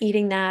then you're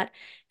eating that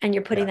and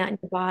you're putting Yeah. that in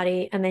your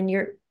body and then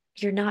you're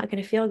not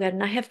going to feel good.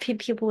 And I have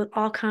people with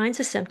all kinds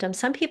of symptoms.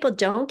 Some people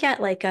don't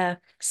get like a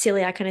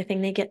celiac kind of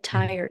thing. They get Mhm.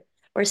 tired,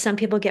 or some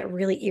people get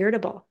really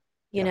irritable,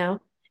 you Yeah.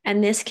 know,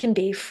 and this can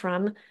be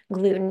from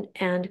gluten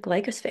and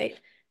glyphosate,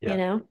 you Yeah.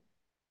 know.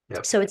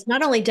 Yep. So it's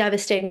not only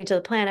devastating to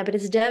the planet, but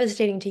it's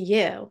devastating to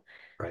you,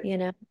 Right. you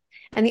know.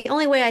 And the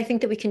only way I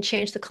think that we can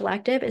change the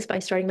collective is by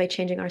starting by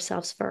changing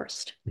ourselves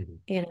first. Mhm.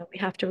 We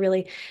have to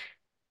really,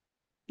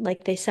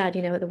 like they said,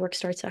 the work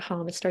starts at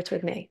home. It starts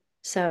with me.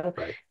 So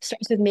Right. it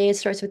starts with me, it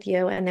starts with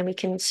you, and then we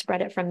can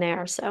spread it from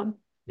there. So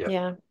Yep.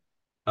 yeah.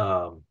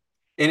 Um,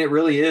 and it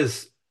really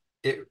is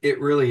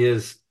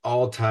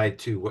all tied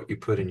to what you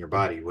put in your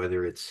body,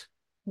 whether it's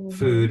Hmm.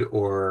 food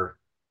or,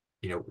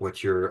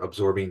 what you're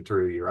absorbing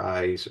through your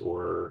eyes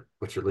or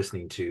what you're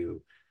listening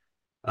to.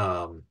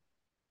 Um,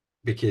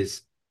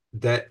 because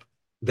that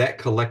that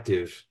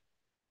collective,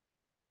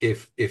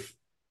 if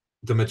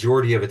the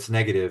majority of it's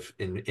negative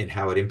in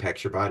how it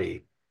impacts your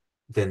body,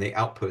 then the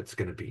output's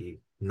going to be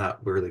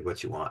not really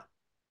what you want.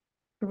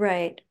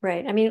 Right,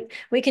 right. I mean,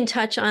 we can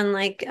touch on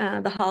like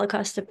the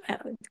Holocaust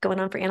going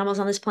on for animals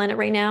on this planet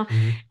right now.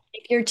 Mhm.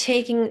 If you're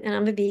taking, and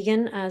I'm a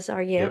vegan, as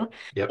are you, Yep.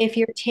 Yep. if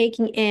you're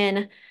taking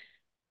in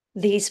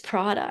these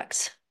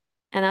products,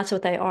 and that's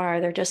what they are.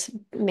 They're just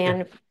Yeah.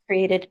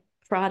 man-created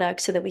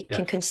products so that we Yeah.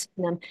 can consume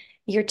them.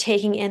 You're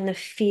taking in the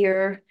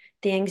fear,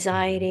 the Mhm.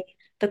 anxiety,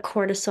 the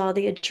cortisol,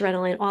 the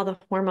adrenaline, all the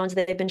hormones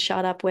that they've been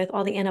shot up with,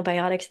 all the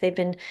antibiotics they've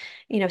been,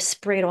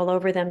 sprayed all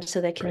over them so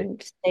they Right. can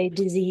stay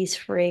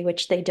disease-free,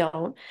 which they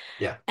don't.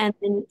 Yeah. And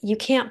then you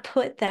can't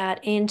put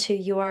that into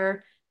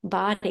your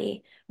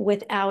body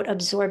without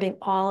absorbing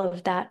all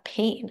of that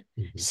pain.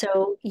 Mhm.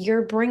 So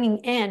you're bringing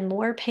in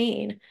more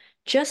pain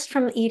just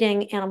from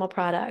eating animal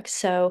products.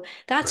 So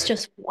that's Right.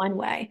 just one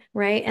way,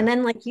 right? And Yeah.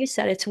 then, like you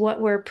said, it's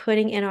what we're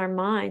putting in our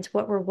minds,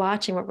 what we're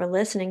watching, what we're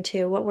listening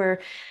to, what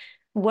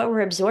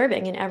we're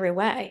absorbing in every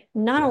way,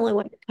 not Yeah. only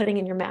what you're putting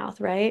in your mouth,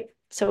 right?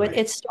 So it, Right.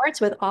 it starts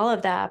with all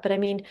of that. But I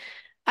mean,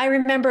 I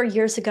remember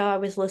years ago, I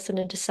was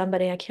listening to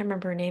somebody, I can't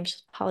remember her name,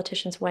 she's a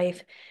politician's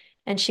wife,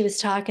 and she was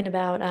talking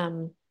about,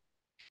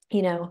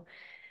 you know,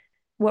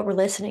 what we're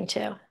listening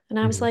to. And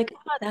I was Mhm. like,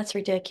 oh, that's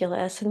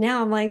ridiculous. And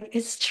now I'm like,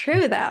 it's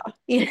true though.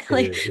 It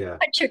Like, is. Yeah.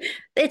 but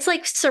it's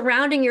like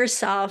surrounding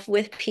yourself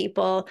with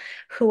people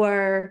who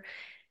are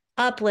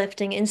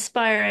uplifting,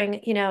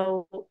 inspiring.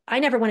 I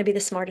never want to be the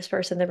smartest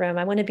person in the room.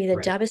 I want to be the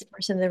Right. dumbest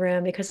person in the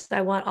room because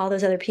I want all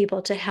those other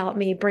people to help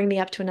me bring me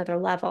up to another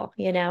level.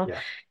 Yeah.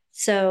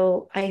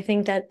 So I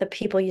think that the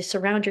people you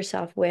surround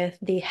yourself with,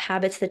 the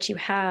habits that you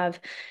have,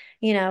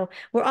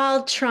 we're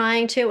all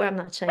trying to, well, I'm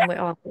not saying we're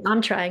all,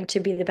 I'm trying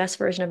to be the best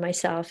version of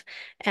myself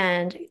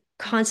and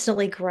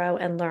constantly grow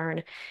and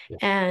learn. Yeah.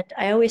 And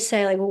I always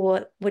say, like,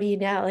 well, what do you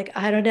know? Like,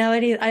 I don't know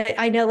any,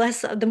 I know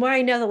less. The more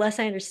I know, the less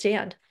I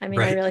understand. I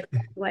mean, I Right. really,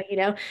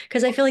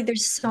 because I feel like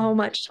there's so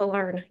much to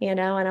learn,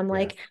 and I'm Yeah.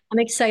 like, I'm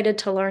excited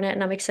to learn it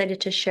and I'm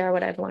excited to share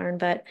what I've learned.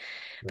 But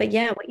Yeah.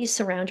 yeah, what you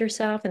surround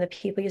yourself and the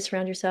people you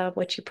surround yourself,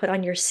 what you put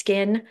on your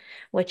skin,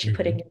 what you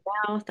put in Hmm. your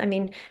mouth. I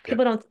mean, Yep.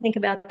 people don't think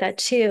about that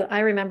too.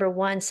 I remember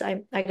once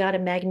I got a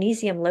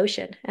magnesium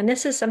lotion, and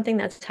this is something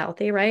that's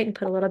healthy, right? And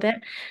put a little bit.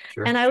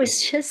 Sure. And I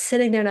was just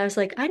sitting there and I was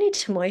like, I need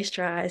to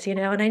moisturize,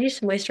 and I need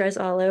to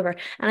moisturize all over.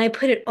 And I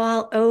put it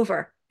all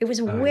over. It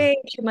was Oh yeah. way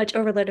too much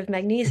overload of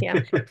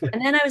magnesium.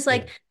 And then I was Yeah.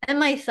 like, and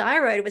my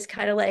thyroid was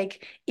kind of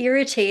like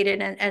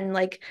irritated and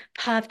like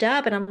puffed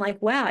up. And I'm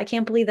like, wow, I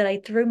can't believe that I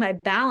threw my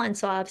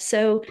balance off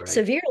so Right.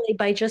 severely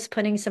by just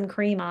putting some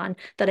cream on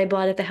that I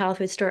bought at the health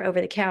food store over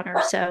the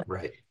counter.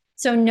 Right.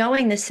 So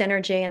knowing the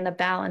synergy and the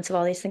balance of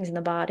all these things in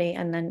the body,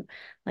 and then,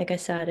 like I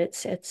said,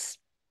 it's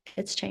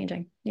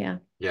changing. Yeah.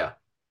 Yeah.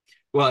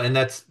 Well, and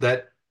that's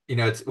that,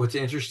 it's what's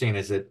interesting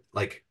is that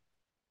like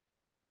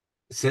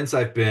since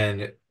I've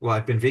been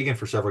vegan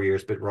for several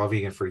years, but raw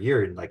vegan for a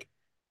year, and like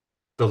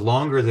the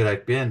longer that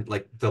I've been,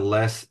 like the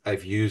less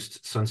I've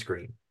used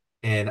sunscreen.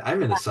 And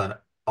I'm in the sun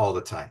all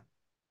the time.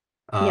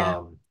 Yeah.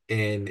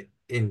 And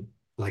in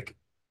like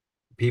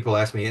people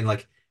ask me, and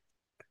like,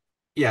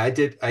 yeah, I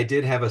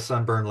did have a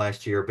sunburn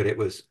last year, but it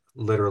was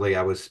literally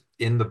I was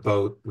in the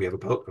boat. We have a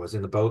boat. I was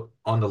in the boat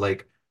on the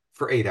lake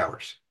for 8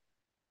 hours.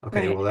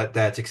 Okay, Right. well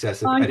that's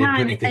excessive. I Long didn't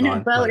put time anything in a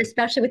on. boat, Like,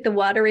 especially with the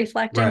water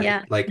reflecting. right.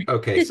 Yeah. Like,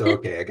 okay,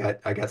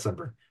 I got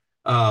sunburn.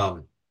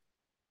 Um,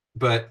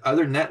 but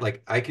other than that,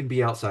 like I can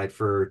be outside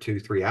for 2,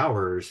 3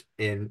 hours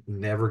and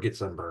never get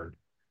sunburned.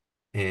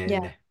 Yeah.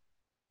 And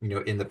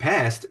in the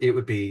past, it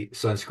would be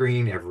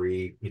sunscreen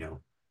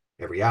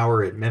every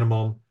hour at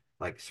minimum,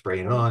 like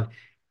spraying it Right. on.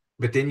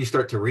 But then you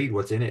start to read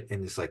what's in it,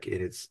 and it's like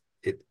it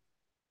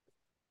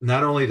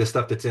not only the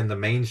stuff that's in the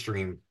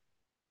mainstream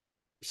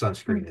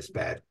sunscreen is Mhm.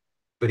 bad,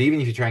 but even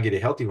if you try and get a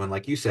healthy one,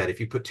 like you said, if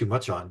you put too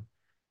much on,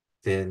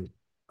 then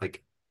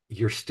like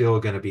you're still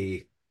going to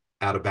be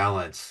out of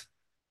balance.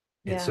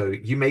 And Yeah. so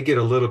you may get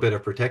a little bit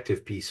of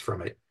protective piece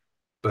from it,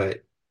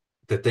 but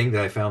the thing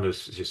that I found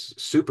was just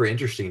super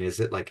interesting is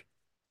that like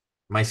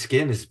my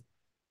skin is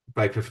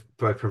by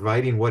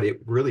providing what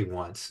it really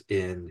wants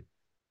in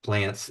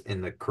plants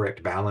in the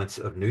correct balance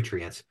of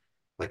nutrients,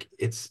 like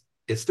it's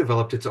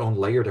developed its own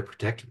layer to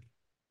protect me.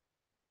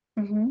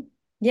 Hmm.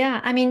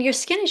 Yeah, I mean, your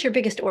skin is your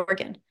biggest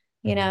organ,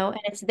 Mhm. and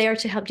it's there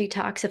to help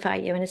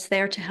detoxify you and it's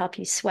there to help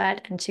you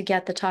sweat and to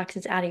get the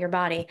toxins out of your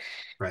body.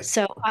 Right.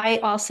 So I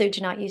also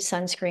do not use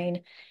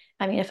sunscreen.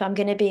 I mean, if I'm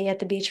going to be at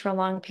the beach for a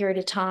long period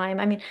of time,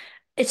 I mean,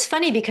 it's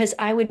funny because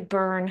I would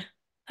burn.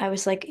 I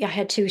was like, I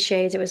had two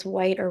shades. It was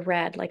white or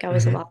red, like I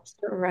was a Hmm.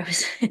 lobster or I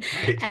was, and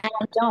Right.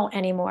 I don't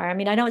anymore. I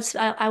mean, I don't,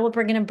 I will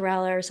bring an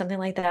umbrella or something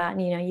like that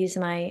and, use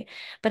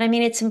but I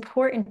mean, it's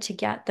important to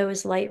get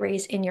those light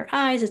rays in your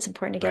eyes. It's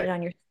important to get it Right.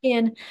 on your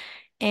skin.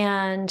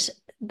 And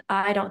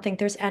I don't think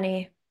there's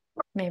any,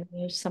 maybe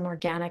there's some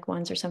organic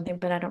ones or something,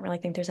 but I don't really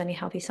think there's any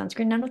healthy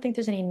sunscreen. I don't think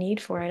there's any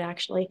need for it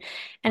actually.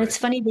 And Right. it's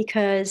funny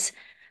because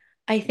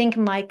I think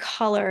my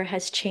color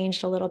has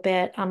changed a little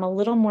bit. I'm a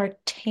little more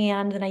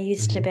tan than I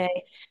used to Hmm. be.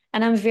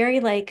 And I'm very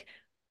like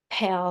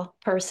pale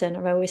person,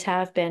 I always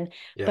have been.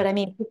 Yeah. But I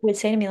mean, people would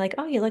say to me like,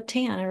 "Oh, you look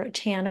tan or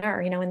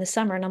tanner, in the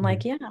summer." And I'm Hmm.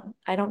 like, "Yeah,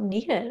 I don't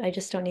need it. I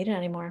just don't need it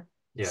anymore."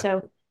 Yeah.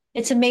 So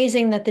it's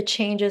amazing that the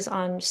changes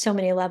on so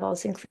many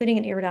levels, including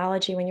in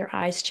iridology, when your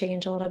eyes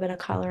change a little bit of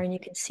color Mhm. and you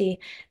can see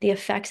the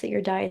effects that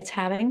your diet's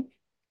having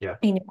Yeah.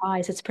 in your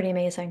eyes, it's pretty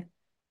amazing.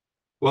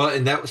 Well,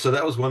 and that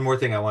was one more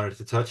thing I wanted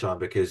to touch on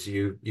because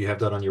you have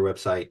that on your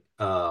website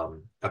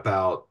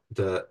about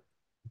the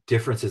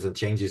differences and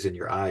changes in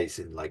your eyes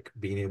and like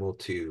being able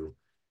to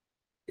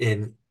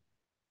in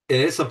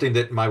and it's something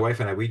that my wife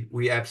and I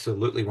we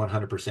absolutely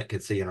 100%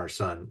 can see in our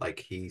son. Like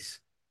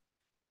he's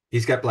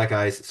got black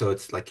eyes, so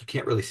it's like you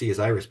can't really see his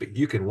iris, but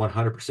you can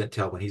 100%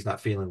 tell when he's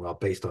not feeling well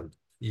based on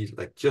you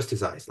like just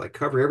his eyes. Like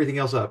cover everything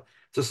else up,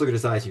 just look at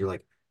his eyes, and you're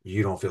like,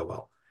 you don't feel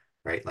well,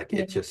 right? Like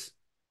Yeah.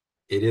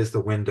 it is the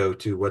window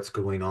to what's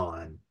going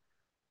on.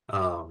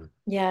 Um,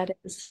 Yeah, it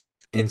is.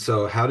 and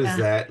so Yeah.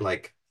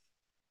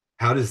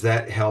 how does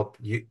that help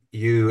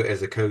you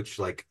as a coach,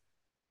 like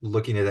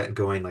looking at that and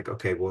going like,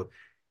 okay, well,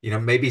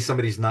 maybe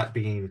somebody's not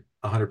being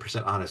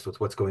 100% honest with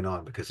what's going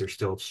on because they're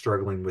still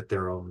struggling with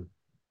their own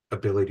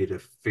ability to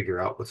figure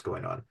out what's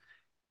going on.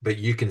 But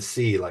you can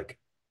see like,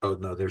 oh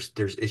no, there's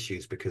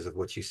issues because of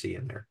what you see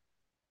in there.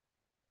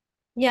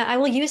 Yeah, I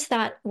will use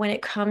that when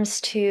it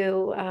comes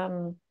to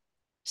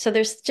so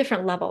there's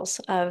different levels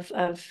of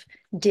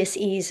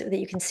dis-ease that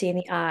you can see in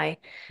the eye.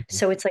 Mhm.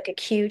 So it's like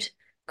acute,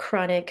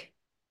 chronic,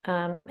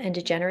 and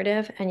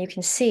degenerative, and you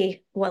can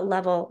see what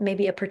level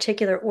maybe a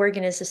particular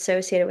organ is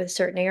associated with a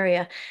certain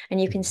area, and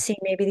you can Mhm. see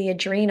maybe the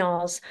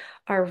adrenals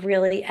are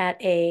really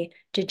at a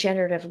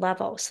degenerative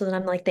level. So then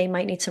I'm like, they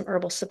might need some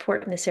herbal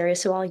support in this area.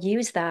 So I'll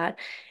use that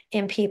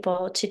in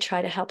people to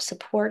try to help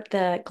support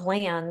the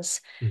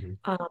glands Mhm.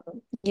 um,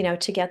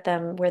 to get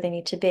them where they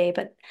need to be.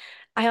 But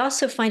I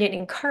also find it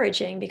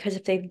encouraging because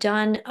if they've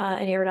done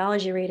an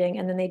iridology reading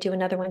and then they do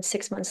another one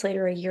 6 months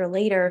later, a year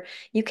later,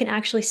 you can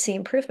actually see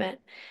improvement.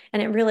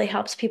 And it really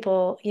helps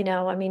people,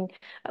 I mean,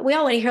 we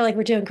all want to hear like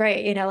we're doing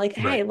great, like,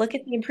 Right. hey, look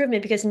at the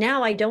improvement because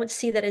now I don't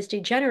see that as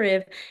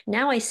degenerative.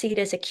 Now I see it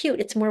as acute.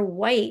 It's more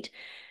white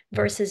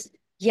Mhm. versus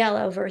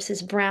yellow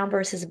versus brown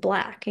versus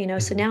black,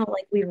 so Mhm. now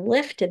like we've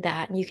lifted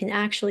that and you can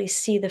actually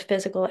see the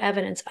physical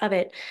evidence of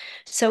it.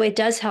 So it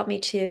does help me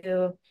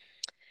to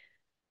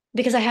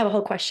because I have a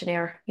whole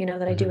questionnaire,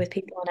 that I do Hmm. with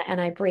people, and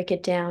I break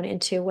it down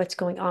into what's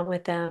going on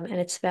with them. And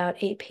it's about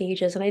 8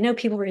 pages. And I know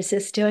people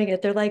resist doing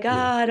it. They're like, Yeah.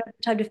 I don't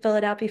have time to fill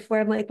it out before.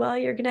 I'm like, well,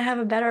 you're going to have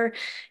a better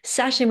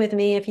session with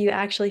me if you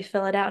actually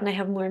fill it out and I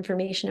have more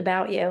information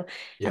about you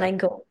and I Yeah. can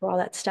go over all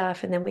that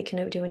stuff. And then we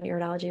can do a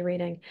neurology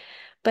reading.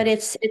 But Yeah.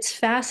 it's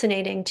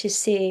fascinating to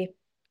see,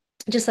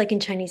 just like in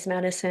Chinese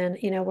medicine,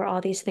 where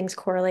all these things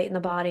correlate in the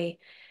body.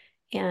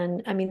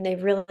 And I mean, they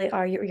really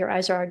are, your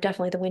eyes are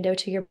definitely the window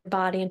to your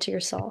body and to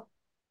your soul.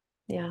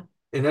 Yeah.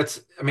 And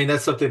I mean,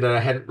 that's something that I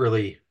hadn't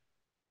really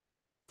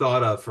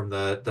thought of from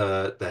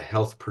the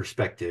health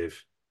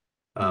perspective.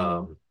 Mm.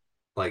 Um,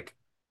 like,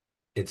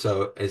 and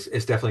so it's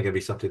definitely going to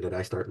be something that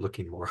I start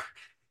looking more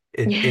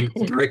in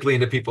directly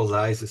into people's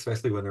eyes,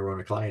 especially when they're one of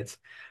my clients,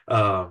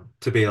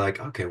 to be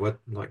like, okay, what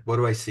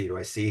do I see? Do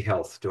I see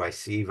health? Do I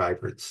see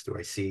vibrance? Do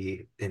I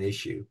see an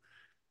issue?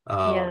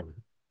 Yeah. Um,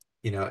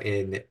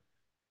 and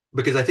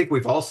because I think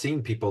we've all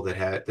seen people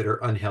that are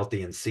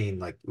unhealthy and seen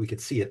like we can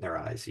see it in their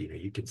eyes.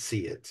 You can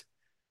see it.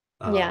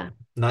 Yeah.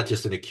 Not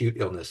just an acute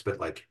illness, but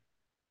like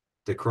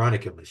the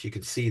chronic illness. You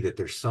can see that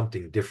there's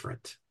something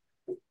different.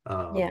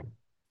 Yeah. Um,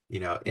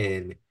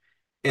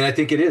 and I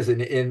think it is.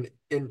 And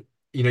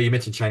you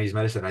mentioned Chinese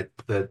medicine.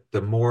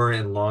 The more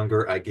and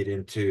longer I get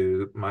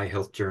into my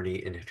health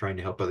journey and trying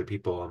to help other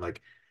people, I'm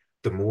like,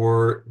 the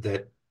more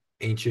that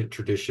ancient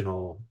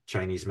traditional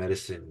Chinese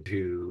medicine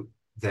to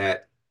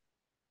that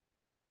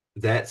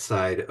that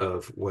side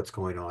of what's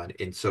going on.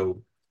 And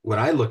so when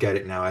I look at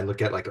it now, I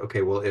look at like,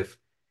 okay, well,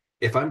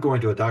 if I'm going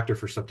to a doctor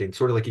for something,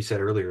 sort of like you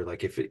said earlier,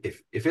 like if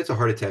it's a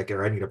heart attack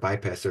or I need a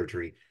bypass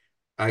surgery,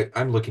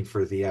 I'm looking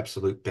for the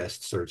absolute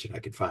best surgeon I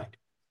can find.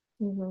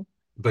 Hmm.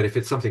 But if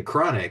it's something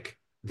chronic,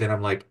 then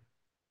I'm like,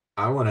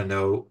 I want to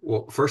know,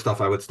 well, first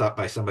off, I would stop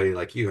by somebody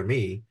like you or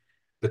me,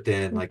 but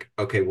then like,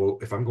 okay, well,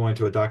 if I'm going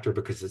to a doctor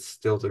because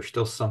there's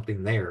still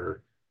something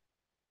there,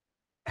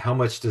 how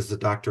much does the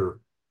doctor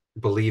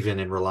believe in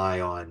and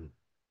rely on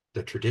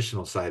the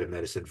traditional side of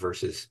medicine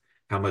versus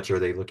how much are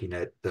they looking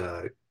at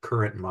the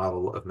current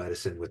model of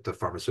medicine with the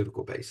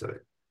pharmaceutical base of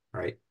it,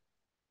 right?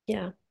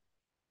 Yeah.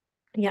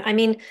 Yeah. I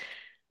mean,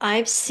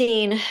 I've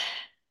seen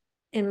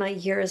in my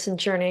years in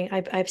journeying,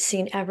 I've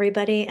seen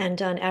everybody and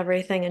done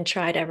everything and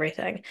tried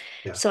everything.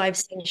 Yeah. So I've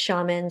seen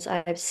shamans,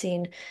 I've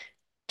seen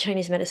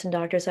Chinese medicine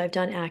doctors, I've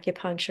done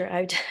acupuncture,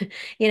 I've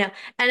done,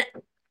 and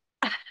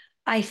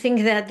I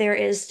think that there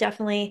is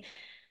definitely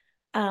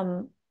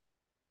um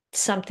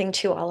something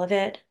to all of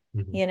it,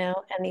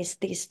 Mhm. and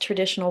these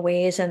traditional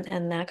ways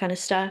and that kind of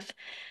stuff.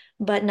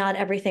 But not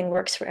everything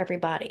works for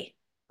everybody.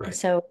 And Right.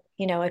 so,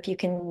 if you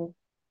can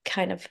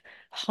kind of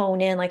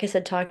hone in, like I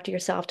said, talk to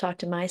yourself, talk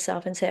to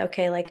myself and say,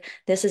 okay, like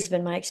this has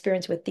been my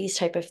experience with these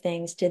type of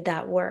things. Did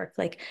that work?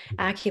 Like Mhm.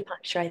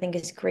 acupuncture, I think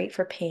is great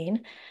for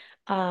pain.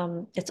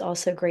 It's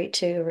also great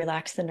to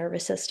relax the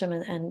nervous system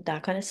and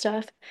that kind of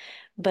stuff.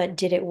 But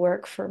did it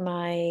work for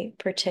my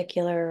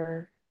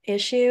particular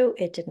issue?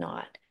 It did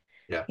not.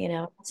 Yeah.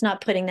 It's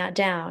not putting that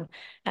down.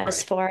 As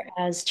Right. far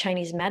as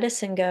Chinese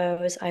medicine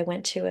goes, I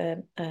went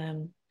to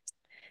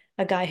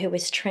a guy who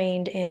was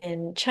trained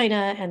in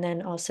China and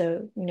then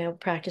also,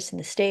 practiced in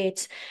the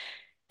States.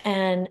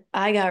 And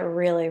I got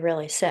really,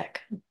 really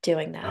sick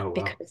doing Oh, that wow.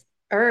 because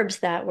herbs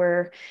that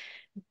were,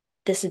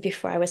 this is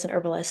before I was an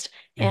herbalist,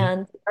 Hmm.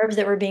 and herbs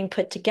that were being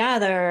put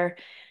together,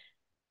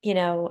 you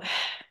know,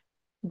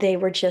 they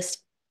were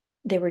just,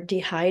 they were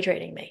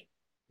dehydrating me.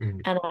 Hmm.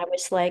 And I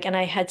was like, and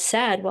I had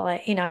said, well,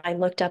 I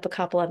looked up a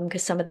couple of them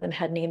because some of them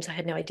had names. I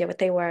had no idea what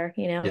they were.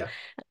 Yeah.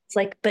 It's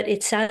like, but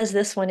it says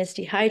this one is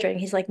dehydrating.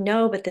 He's like,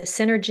 no, but the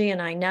synergy,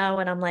 and I know.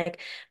 And I'm like,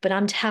 but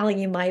I'm telling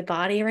you, my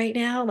body right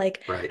now,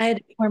 like Right. I had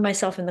to pour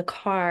myself in the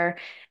car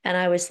and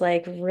I was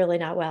like really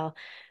not well.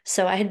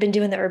 So I had been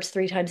doing the herbs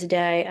 3 times a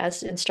day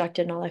as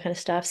instructed and all that kind of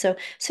stuff. So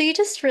you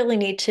just really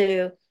need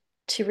to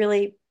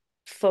really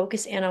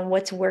focus in on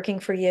what's working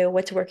for you,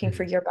 what's working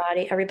for Hmm. your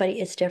body. Everybody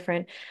is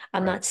different.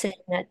 I'm Right. not saying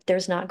that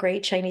there's not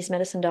great Chinese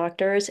medicine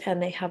doctors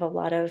and they have a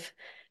lot of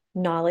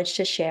knowledge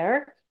to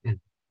share, Mhm.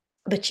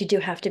 but you do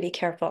have to be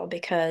careful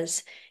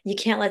because you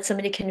can't let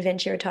somebody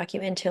convince you or talk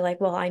you into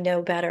like, well, I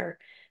know better.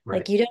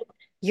 Right. Like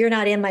you're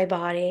not in my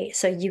body,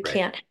 so you Right.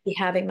 can't be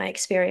having my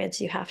experience.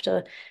 You have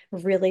to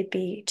really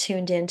be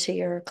tuned into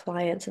your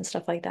clients and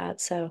stuff like that.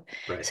 So,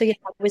 Right. so yeah,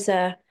 it was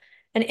an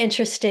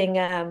interesting,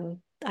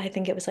 I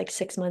think it was like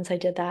 6 months I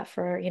did that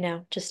for,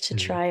 just to Hmm.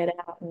 try it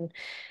out. And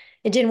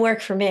it didn't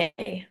work for me,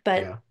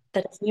 but Yeah.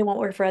 that doesn't mean it won't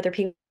work for other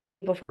people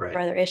for Right.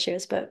 other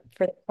issues. But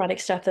for the chronic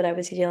stuff that I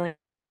was dealing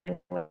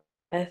with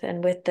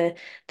and with the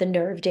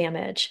nerve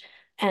damage.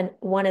 And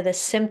one of the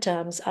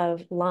symptoms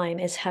of Lyme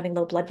is having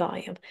low blood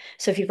volume.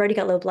 So if you've already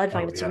got low blood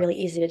volume, Oh, it's yeah. really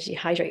easy to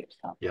dehydrate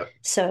yourself. Yep.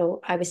 So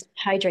I was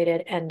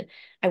dehydrated and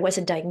I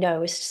wasn't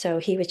diagnosed. So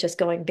he was just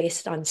going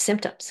based on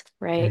symptoms,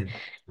 right? Mhm. And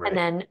Right.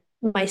 then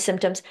my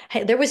symptoms,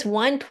 hey, there was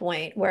one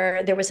point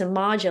where there was a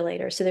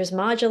modulator. So there's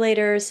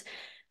modulators,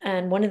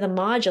 and one of the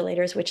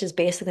modulators, which is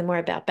basically more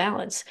about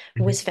balance,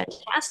 Hmm. was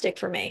fantastic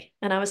for me.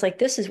 And I was like,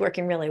 this is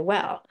working really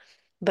well.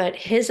 But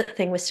his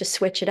thing was to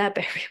switch it up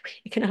every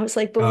week. And I was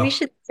like, but we Oh,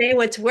 should say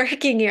what's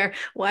working here.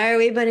 Why are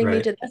we putting me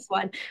right. to this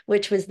one?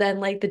 Which was then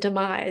like the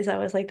demise. I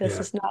was like, this Yeah.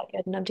 is not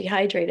good and I'm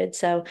dehydrated.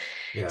 So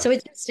Yeah. so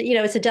it's just,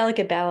 it's a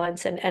delicate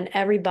balance and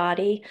every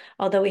body,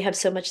 although we have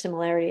so much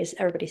similarities,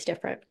 everybody's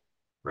different.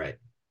 Right.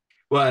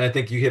 Well, and I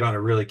think you hit on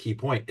a really key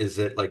point is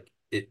that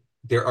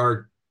there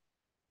are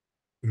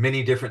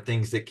many different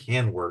things that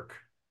can work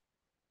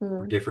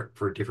Mm,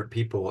 for different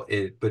people.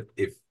 But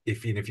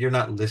if you're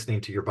not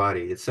listening to your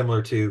body, it's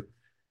similar to,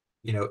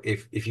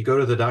 if you go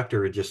to the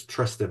doctor and just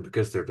trust them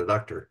because they're the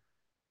doctor,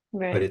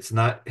 but right. it's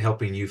not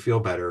helping you feel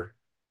better,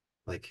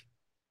 like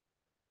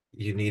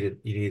you need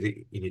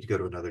to go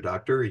to another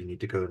doctor, you need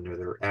to go to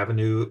another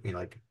avenue,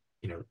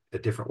 a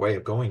different way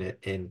of going it.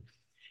 And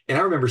I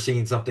remember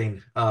seeing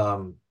something,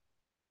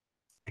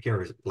 I can't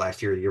remember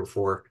last year or the year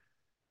before,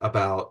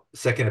 about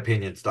second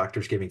opinions,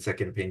 doctors giving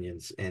second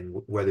opinions and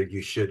whether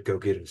you should go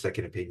get a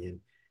second opinion.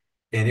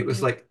 And it was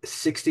Mhm. like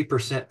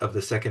 60% of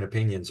the second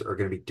opinions are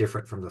going to be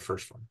different from the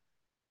first one.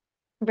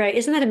 Right.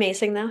 Isn't that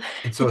amazing though?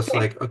 And so it's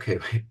like, okay,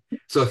 wait.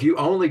 So if you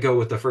only go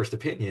with the first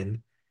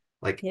opinion,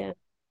 like Yeah.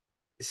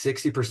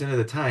 60% of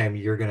the time,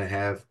 you're going to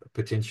have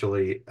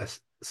potentially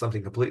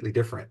something completely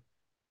different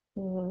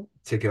Mhm.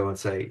 to go and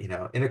say,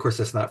 and of course,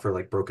 that's not for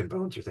like broken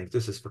bones or things.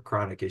 This is for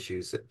chronic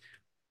issues that,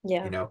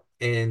 Yeah.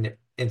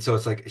 and so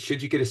it's like,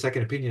 should you get a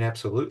second opinion?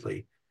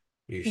 Absolutely,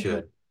 you Mhm.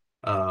 should.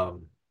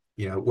 Um,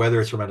 whether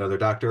it's from another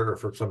doctor or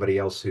from somebody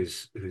else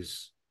who's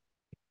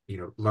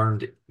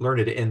learned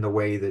it in the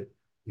way that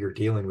you're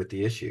dealing with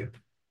the issue.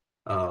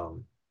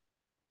 Um,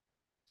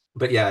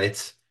 but yeah,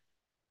 it's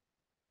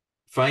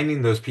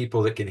finding those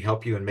people that can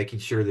help you and making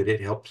sure that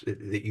it helps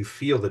that you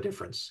feel the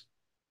difference.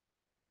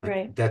 Like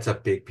Right. that's a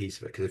big piece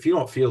of it. Because if you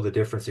don't feel the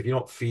difference, if you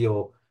don't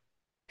feel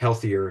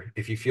healthier,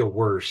 if you feel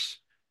worse,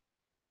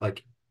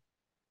 like,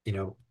 you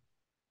know,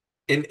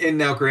 and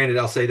now granted,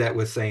 I'll say that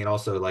with saying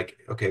also like,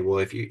 okay, well,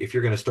 if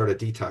you're going to start a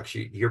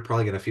detox, you're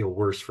probably going to feel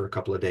worse for a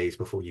couple of days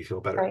before you feel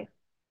better. Right.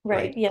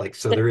 Right. Right. Yeah. Like,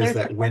 so So there is there's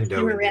that the window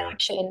Herxheimer in there.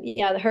 reaction.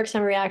 Yeah, the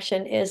Herxheimer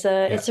reaction Yeah. it's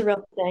a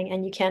real thing,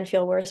 and you can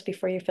feel worse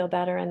before you feel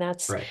better, and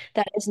Right.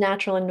 that is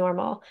natural and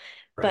normal,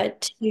 Right.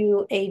 but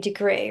to a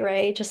degree,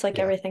 right? Just like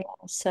Yeah. everything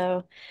else.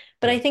 So,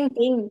 but I Yeah. think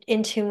being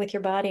in tune with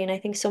your body, and I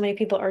think so many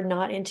people are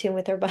not in tune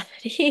with their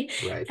body,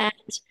 Right. and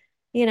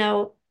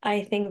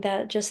I think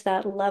that just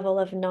that level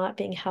of not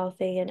being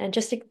healthy and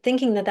just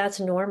thinking that that's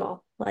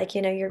normal, like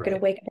you're going to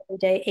Right. wake up every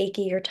day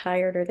achy or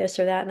tired or this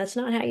or that, and that's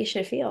not how you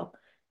should feel,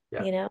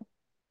 Yeah. you know.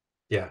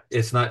 Yeah.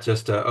 It's not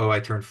just, oh, I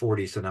turned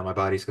 40, so now my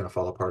body's going to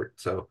fall apart.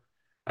 So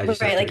I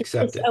just have Right, to like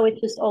accept it.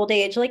 it's just old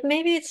age. Like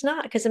maybe it's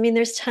not, because I mean,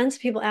 there's tons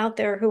of people out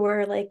there who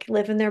are like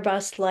living their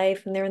best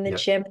life and they're in the Yep.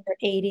 gym and they're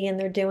 80 and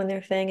they're doing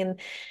their thing. And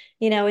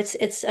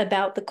it's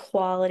about the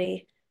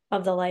quality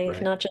of the life,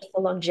 Right. not just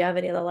the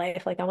longevity of the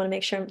life. Like I want to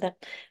make sure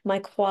that my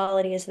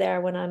quality is there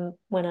when I'm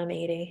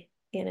 80.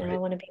 I Right.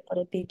 want to be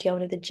able to be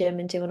going to the gym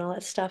and doing all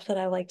that stuff that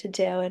I like to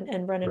do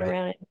and running Right.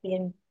 around and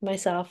being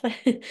myself.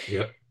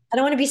 Yep. I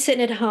don't want to be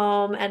sitting at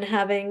home and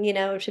having,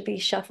 to be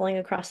shuffling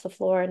across the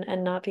floor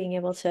and not being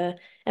able to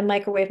and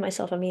microwave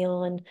myself a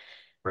meal and,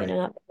 Right.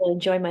 not really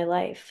enjoy my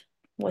life.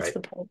 What's Right. the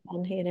point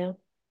then?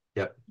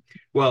 Yep.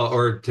 Well,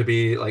 or to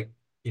be like,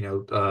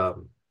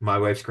 my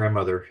wife's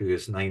grandmother, who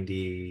is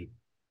 92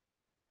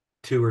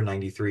 or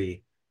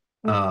 93.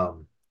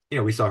 Hmm.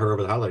 We saw her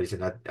over the holidays,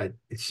 and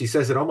she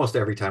says it almost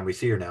every time we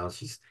see her now.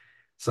 She's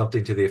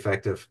something to the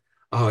effect of,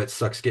 "Oh, it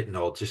sucks getting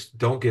old. Just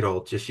don't get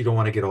old. Just you don't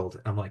want to get old."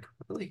 And I'm like,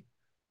 really?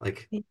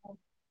 Like, Yeah.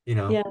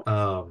 Yeah.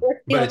 What's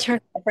the but it,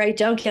 alternative, right?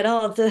 Don't get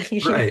all of the,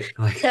 right,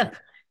 like, so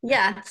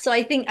yeah. So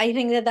I think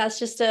that that's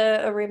just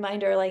a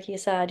reminder, like you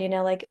said,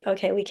 like,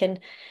 okay, we can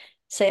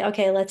say,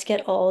 okay, let's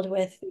get old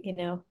with,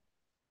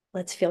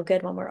 let's feel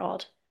good when we're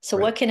old. So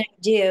right, what can I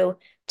do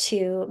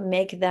to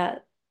make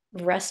that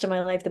rest of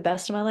my life the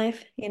best of my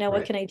life? What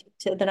right, can I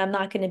do that I'm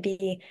not going to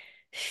be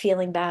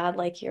feeling bad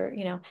like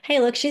hey,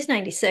 look, she's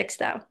 96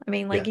 though. I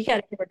mean, like yeah, you got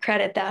to give her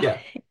credit though. yeah,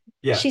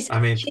 yeah. She's I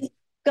mean, she's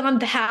gone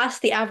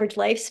past the average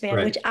lifespan,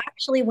 right, which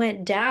actually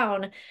went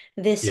down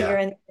this year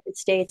yeah, in the United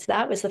States.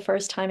 That was the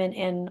first time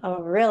in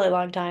a really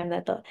long time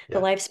that the yeah,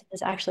 lifespan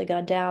has actually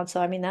gone down.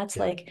 So I mean, yeah,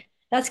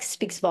 that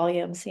speaks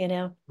volumes.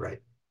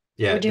 right,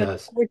 yeah. We're It doing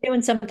does. we're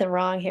doing something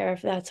wrong here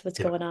if that's what's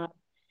Yeah. going on.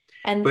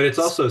 And But it's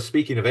also,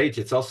 speaking of age,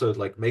 it's also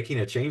like making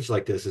a change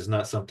like this is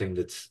not something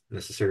that's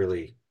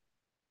necessarily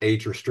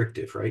age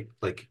restrictive, right?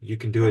 Like you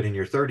can do it in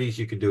your 30s,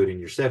 you can do it in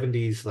your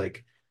 70s.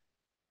 Like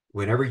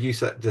whenever you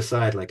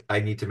decide, like, I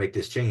need to make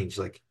this change,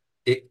 like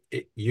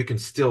you can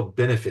still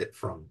benefit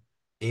from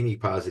any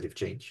positive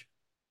change.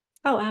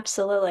 oh,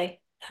 absolutely.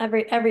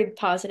 Every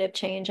positive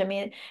change. I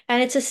mean,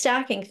 and it's a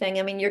stacking thing.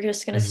 I mean, you're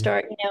just going to Hmm.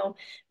 start,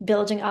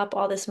 building up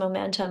all this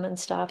momentum and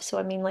stuff. So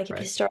I mean, like if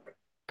you Right. start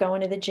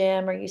going to the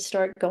gym or you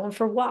start going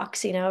for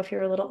walks, if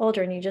you're a little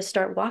older and you just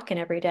start walking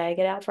every day,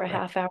 get out for a Right.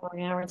 half hour,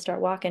 an hour and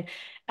start walking,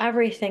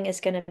 everything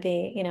is going to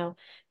be,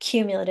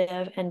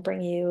 cumulative and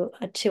bring you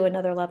to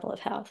another level of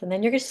health. And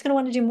then you're just going to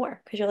want to do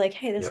more because you're like,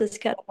 hey, this Yep. is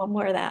good. I want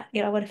more of that.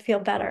 I want to feel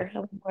Right. better. I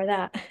want more of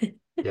that.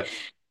 Yep.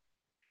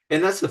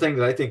 And that's the thing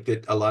that I think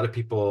that a lot of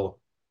people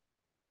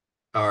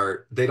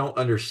they don't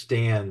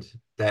understand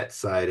that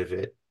side of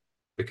it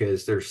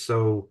because they're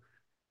so,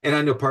 and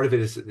I know part of it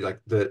is like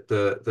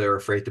they're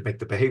afraid to make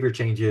the behavior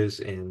changes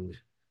and,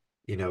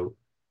 you know,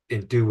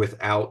 and do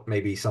without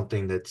maybe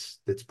something that's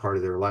part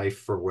of their life,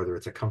 for whether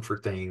it's a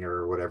comfort thing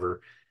or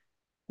whatever.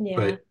 Yeah.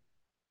 But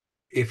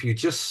if you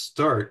just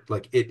start,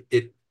 like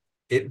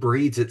it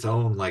breeds its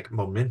own like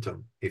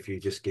momentum if you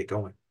just get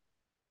going.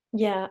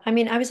 Yeah. I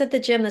mean, I was at the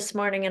gym this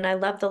morning and I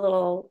love the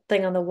little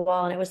thing on the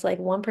wall and it was like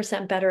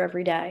 1% better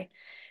every day.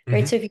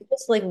 Right. Hmm. So if you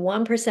just like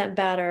 1%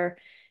 better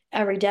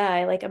every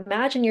day, like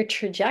imagine your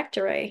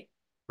trajectory,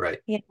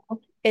 Right. you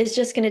know, is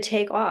just going to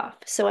take off.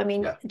 So, I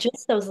mean, Yeah.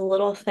 just those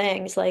little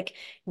things like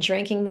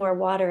drinking more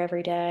water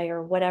every day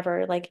or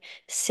whatever, like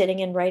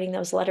sitting and writing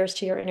those letters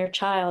to your inner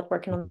child,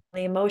 working on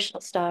the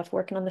emotional stuff,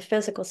 working on the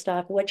physical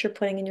stuff, what you're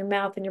putting in your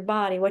mouth and your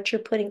body, what you're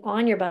putting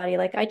on your body.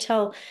 Like I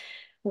tell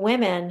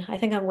women, I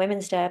think on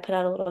Women's Day, I put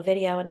out a little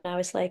video and I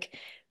was like,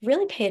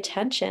 really pay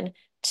attention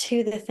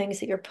to the things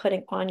that you're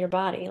putting on your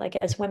body, like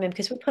as women,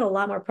 because we put a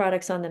lot more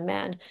products on than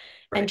men.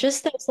 And Right.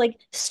 just those, like,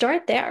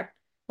 start there.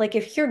 Like,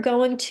 if you're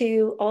going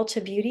to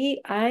Ulta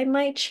Beauty, I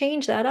might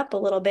change that up a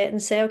little bit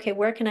and say, okay,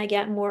 where can I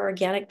get more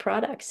organic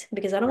products?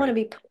 Because I don't want to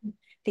Right. be putting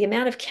the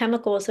amount of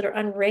chemicals that are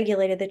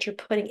unregulated that you're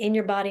putting in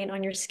your body and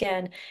on your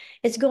skin,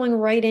 it's going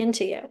right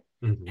into you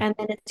Hmm. and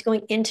then it's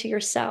going into your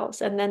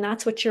cells and then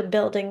that's what you're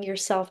building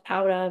yourself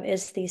out of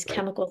is these Right.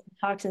 chemicals and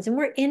toxins and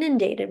we're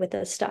inundated with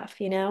this stuff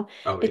Oh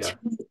yeah.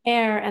 between the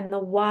air and the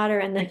water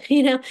and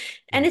the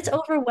and it's Hmm.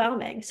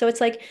 overwhelming, so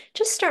it's like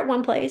just start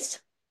one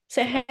place,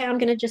 say hey, I'm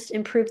going to just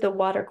improve the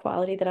water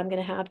quality that I'm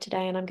going to have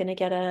today and I'm going to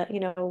get a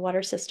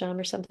water system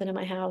or something in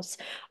my house,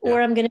 Yeah.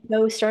 or I'm going to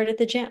go start at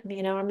the gym, I'm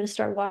going to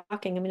start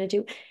walking, I'm going to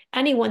do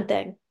any one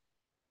thing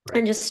Right.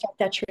 and just start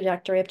that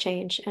trajectory of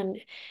change, and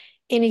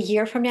in a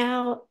year from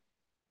now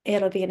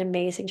it'll be an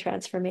amazing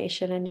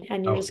transformation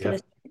and you're Oh just yeah. going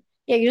to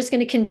yeah, you're just going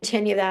to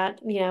continue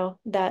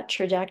that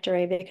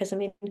trajectory because I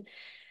mean,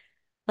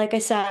 like I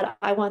said,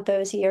 I want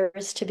those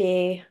years to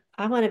be,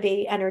 I want to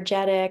be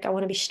energetic, I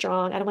want to be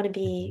strong, I don't want to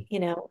Hmm. be,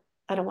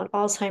 I don't want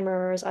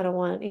Alzheimer's, I don't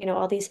want,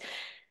 all these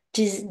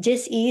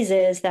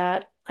diseases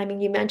that, I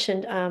mean, you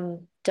mentioned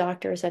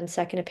doctors and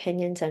second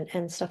opinions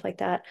and stuff like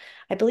that.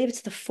 I believe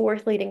it's the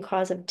fourth leading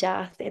cause of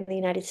death in the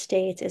United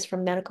States is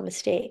from medical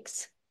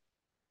mistakes.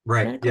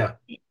 Right. Medical Yeah.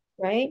 mistakes,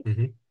 right?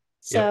 Hmm. Yep.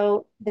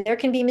 So there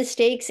can be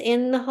mistakes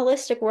in the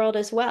holistic world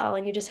as well,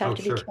 and you just have Oh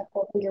to be sure.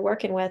 careful who you're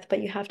working with,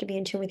 but you have to be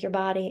in tune with your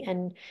body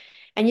and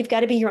you've got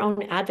to be your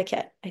own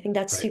advocate. I think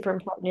that's Right. super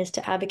important is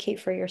to advocate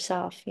for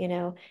yourself, if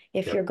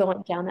you're Yep.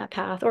 going down that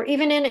path, or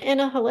even in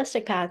a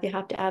holistic path, you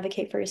have to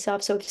advocate for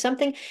yourself. So if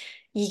something,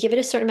 you give it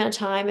a certain amount of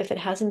time, if it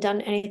hasn't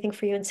done anything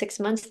for you in 6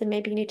 months, then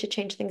maybe you need to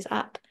change things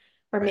up,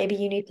 or Right. maybe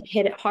you need to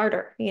hit it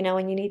harder,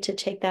 and you need to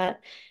take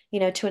that,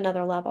 to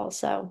another level.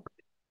 So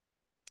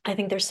I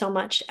think there's so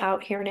much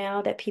out here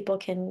now that people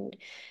can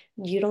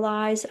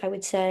utilize. I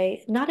would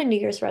say not a New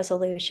Year's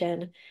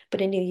resolution,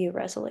 but a new you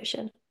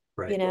resolution.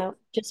 Right.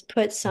 Just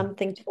put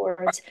something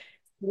towards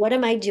what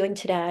am I doing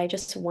today?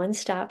 Just one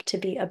step to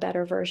be a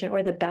better version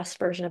or the best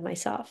version of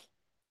myself.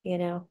 You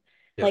know,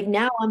 Yep. like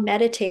now I'm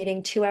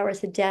meditating 2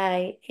 hours a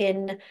day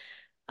in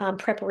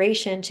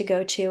preparation to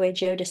go to a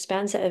Joe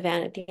Dispenza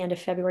event at the end of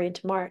February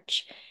into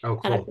March. Oh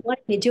And I've been cool.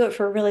 wanting to do it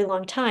for a really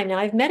long time. Now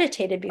I've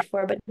meditated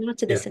before, but not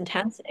to Yeah. this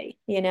intensity,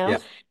 Yeah.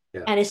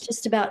 Yeah. And it's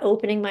just about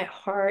opening my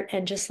heart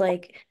and just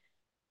like,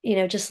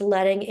 just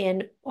letting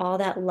in all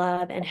that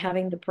love and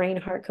having the brain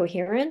heart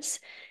coherence.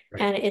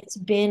 Right. And it's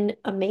been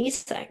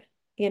amazing.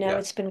 Yeah.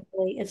 It's been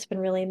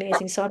really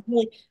amazing. So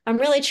I'm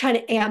really trying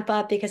to amp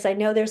up because I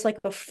know there's like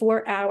a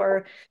 4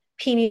 hour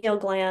pineal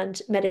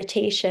gland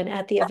meditation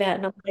at the event.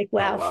 And I'm like, Oh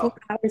wow, four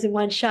wow. hours in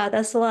one shot.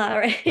 That's a lot,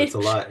 That's right? a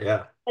lot.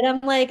 Yeah. But I'm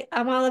like,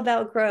 I'm all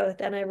about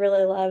growth and I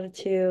really love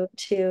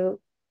to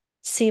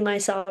see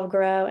myself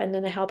grow and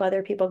then to help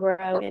other people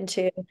grow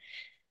into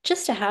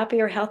just a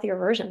happier, healthier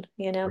version.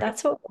 Right.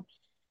 That's what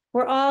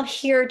we're all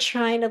here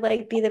trying to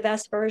like be the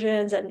best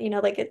versions and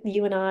like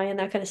you and I and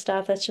that kind of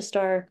stuff. That's just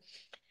our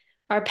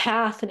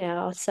path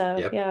now. So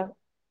Yep. yeah,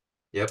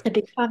 Yep.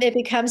 it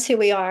becomes who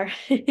we are.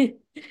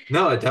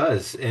 No, it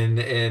does. And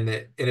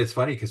it's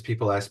funny because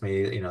people ask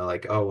me,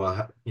 like, oh,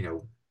 well,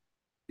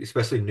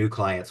 especially new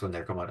clients when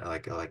they're coming on,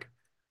 like,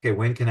 okay,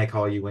 when can I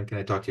call you? When can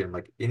I talk to you? I'm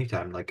like,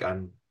 anytime. Like,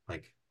 I'm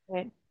like,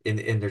 Right. and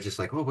they're just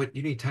like, oh, but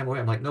you need time away.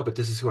 I'm like, no, but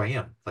this is who I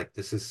am. Like,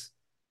 this is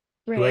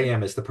who I Right.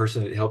 am as the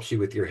person that helps you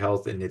with your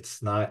health. And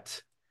it's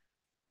not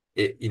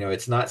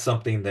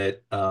something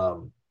that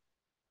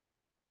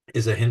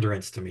is a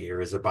hindrance to me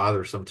or is a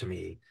bothersome to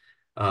me.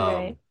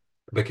 Right. Um,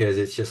 because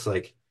it's just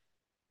like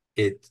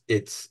it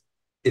it's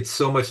it's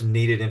so much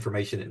needed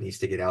information that needs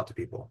to get out to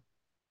people,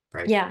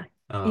 right? Yeah.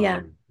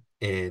 Yeah. Um,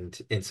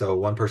 and so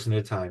one person at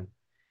a time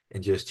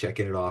and just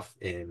checking it off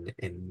and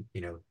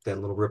that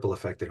little ripple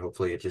effect that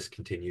hopefully it just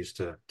continues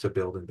to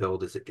build and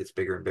build as it gets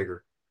bigger and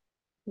bigger.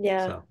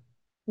 Yeah. So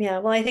Yeah,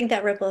 well, I think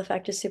that ripple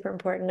effect is super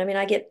important. I mean,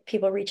 I get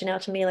people reaching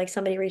out to me, like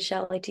somebody reached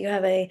out, like, do you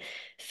have a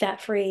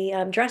fat-free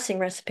dressing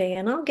recipe?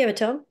 And I'll give it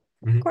to them.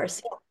 Of Hmm.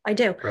 course, yeah, I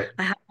do. Right.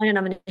 I have one, and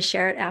I'm going to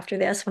share it after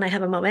this when I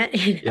have a moment.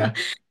 Yeah.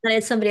 And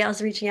it's somebody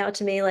else reaching out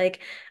to me, like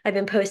I've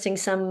been posting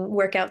some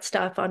workout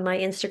stuff on my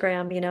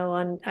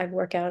Instagram, I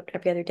work out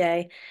every other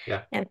day,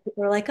 Yeah. and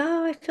people are like,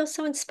 "Oh, I feel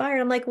so inspired."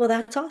 I'm like, "Well,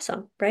 that's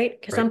awesome, right?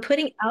 Because Right. I'm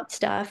putting out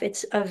stuff.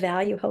 It's of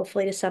value,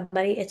 hopefully, to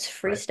somebody. It's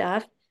free Right.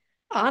 stuff.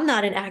 I'm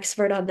not an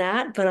expert on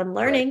that, but I'm Right.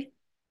 learning,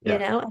 Yeah.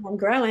 and I'm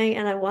growing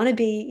and I want to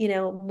be,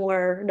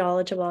 more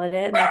knowledgeable in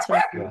it. And that's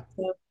what I'm doing.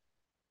 Yeah. So,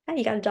 hey,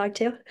 you got a dog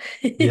too?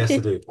 Yes, I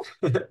do.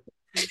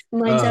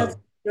 Mine's out Um,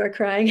 the door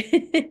crying.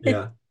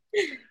 yeah.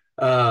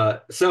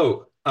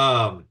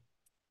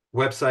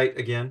 Website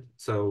again.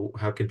 So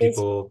how can It's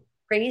people,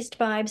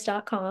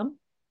 raisedvibes.com.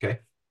 okay.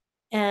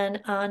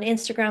 And on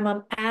Instagram,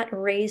 I'm at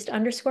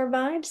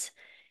raised_vibes.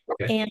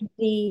 Okay. And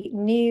the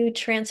new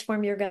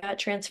Transform Your Gut,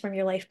 Transform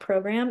Your Life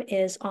program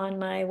is on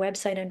my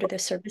website under the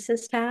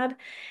services tab.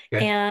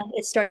 Okay. And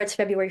it starts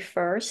February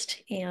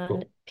 1st. And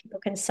Cool. people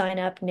can sign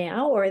up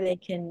now, or they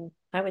can,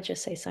 I would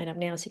just say sign up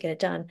now so you get it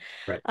done.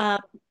 Right. Um,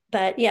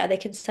 but yeah, they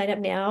can sign up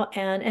now.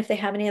 And if they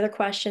have any other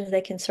questions,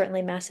 they can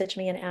certainly message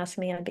me and ask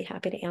me. I'd be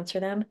happy to answer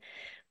them.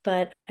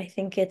 But I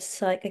think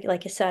it's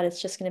like you said, it's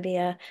just going to be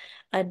a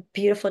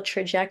beautiful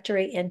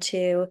trajectory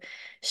into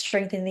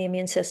strengthening the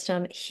immune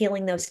system,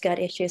 healing those gut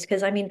issues.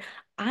 Because I mean,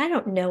 I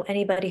don't know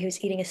anybody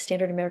who's eating a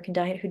standard American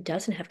diet who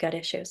doesn't have gut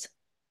issues,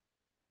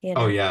 you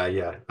Oh know. yeah.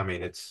 Yeah. I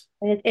mean, It's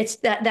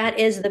that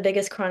is the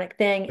biggest chronic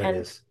thing. that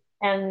is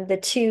And the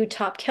two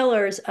top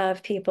killers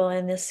of people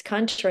in this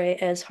country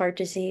is heart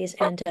disease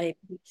and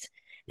diabetes.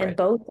 And right.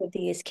 both of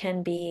these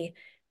can be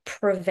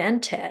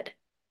prevented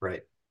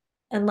Right.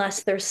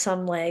 unless there's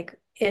some like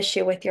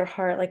issue with your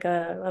heart, like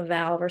a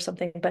valve or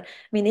something. But I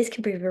mean, these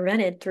can be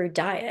prevented through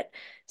diet.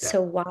 Yeah.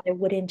 So why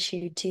wouldn't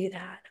you do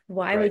that?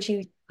 Why Right. would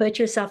you put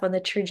yourself on the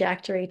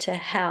trajectory to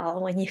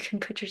hell when you can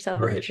put yourself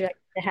on the Right.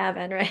 trajectory to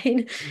heaven,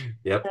 right?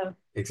 Yep. So,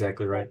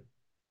 Exactly yeah. right.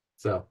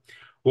 So,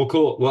 well,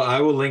 cool. Well, I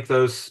will link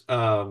those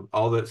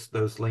all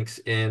those links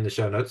in the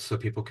show notes so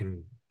people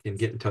can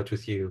get in touch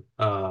with you.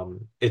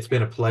 It's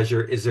been a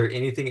pleasure. Is there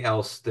anything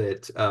else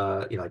that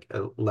like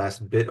a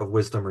last bit of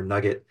wisdom or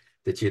nugget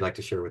that you'd like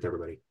to share with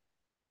everybody?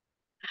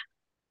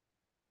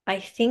 I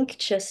think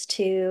just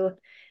to,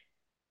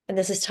 and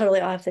this is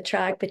totally off the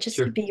track, but just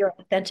to Sure. be your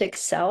authentic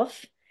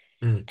self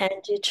Mm, and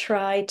to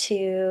try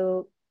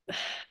to,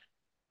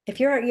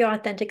 if you're your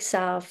authentic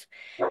self,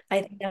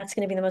 I think that's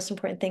going to be the most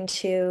important thing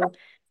to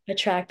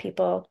attract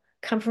people.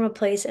 Come from a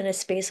place in a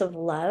space of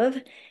love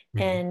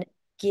mhm. and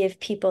give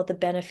people the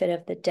benefit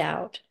of the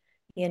doubt,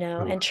 Ooh,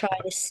 and try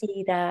to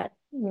see that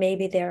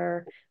maybe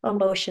their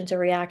emotions or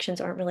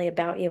reactions aren't really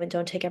about you and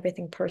don't take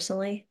everything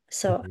personally.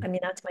 So, mhm. I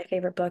mean, that's my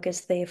favorite book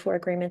is The Four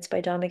Agreements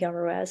by Don Miguel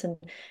Ruiz, and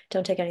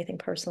don't take anything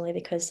personally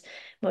because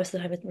most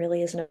of the time it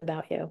really isn't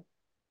about you.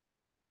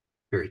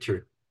 Very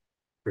true.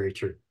 Very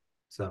true.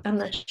 So, I'm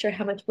not sure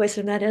how much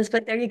wisdom that is,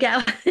 but there you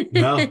go.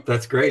 no,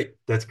 that's great.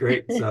 That's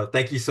great. So,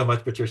 thank you so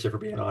much, Patricia, for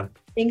being on.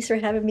 Thanks for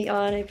having me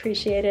on. I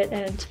appreciate it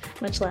and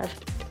much love.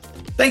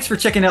 Thanks for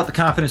checking out the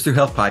Confidence Through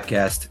Health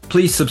podcast.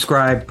 Please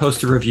subscribe,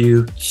 post a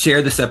review,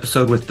 share this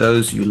episode with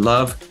those you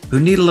love who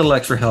need a little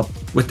extra help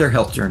with their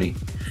health journey.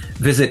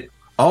 Visit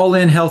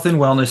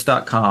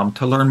allinhealthandwellness.com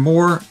to learn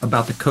more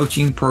about the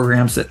coaching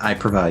programs that I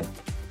provide.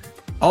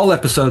 All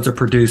episodes are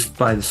produced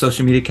by the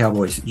Social Media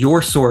Cowboys,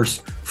 your source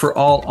for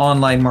all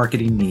online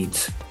marketing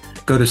needs.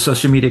 Go to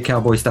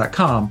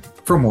socialmediacowboys.com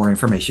for more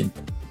information.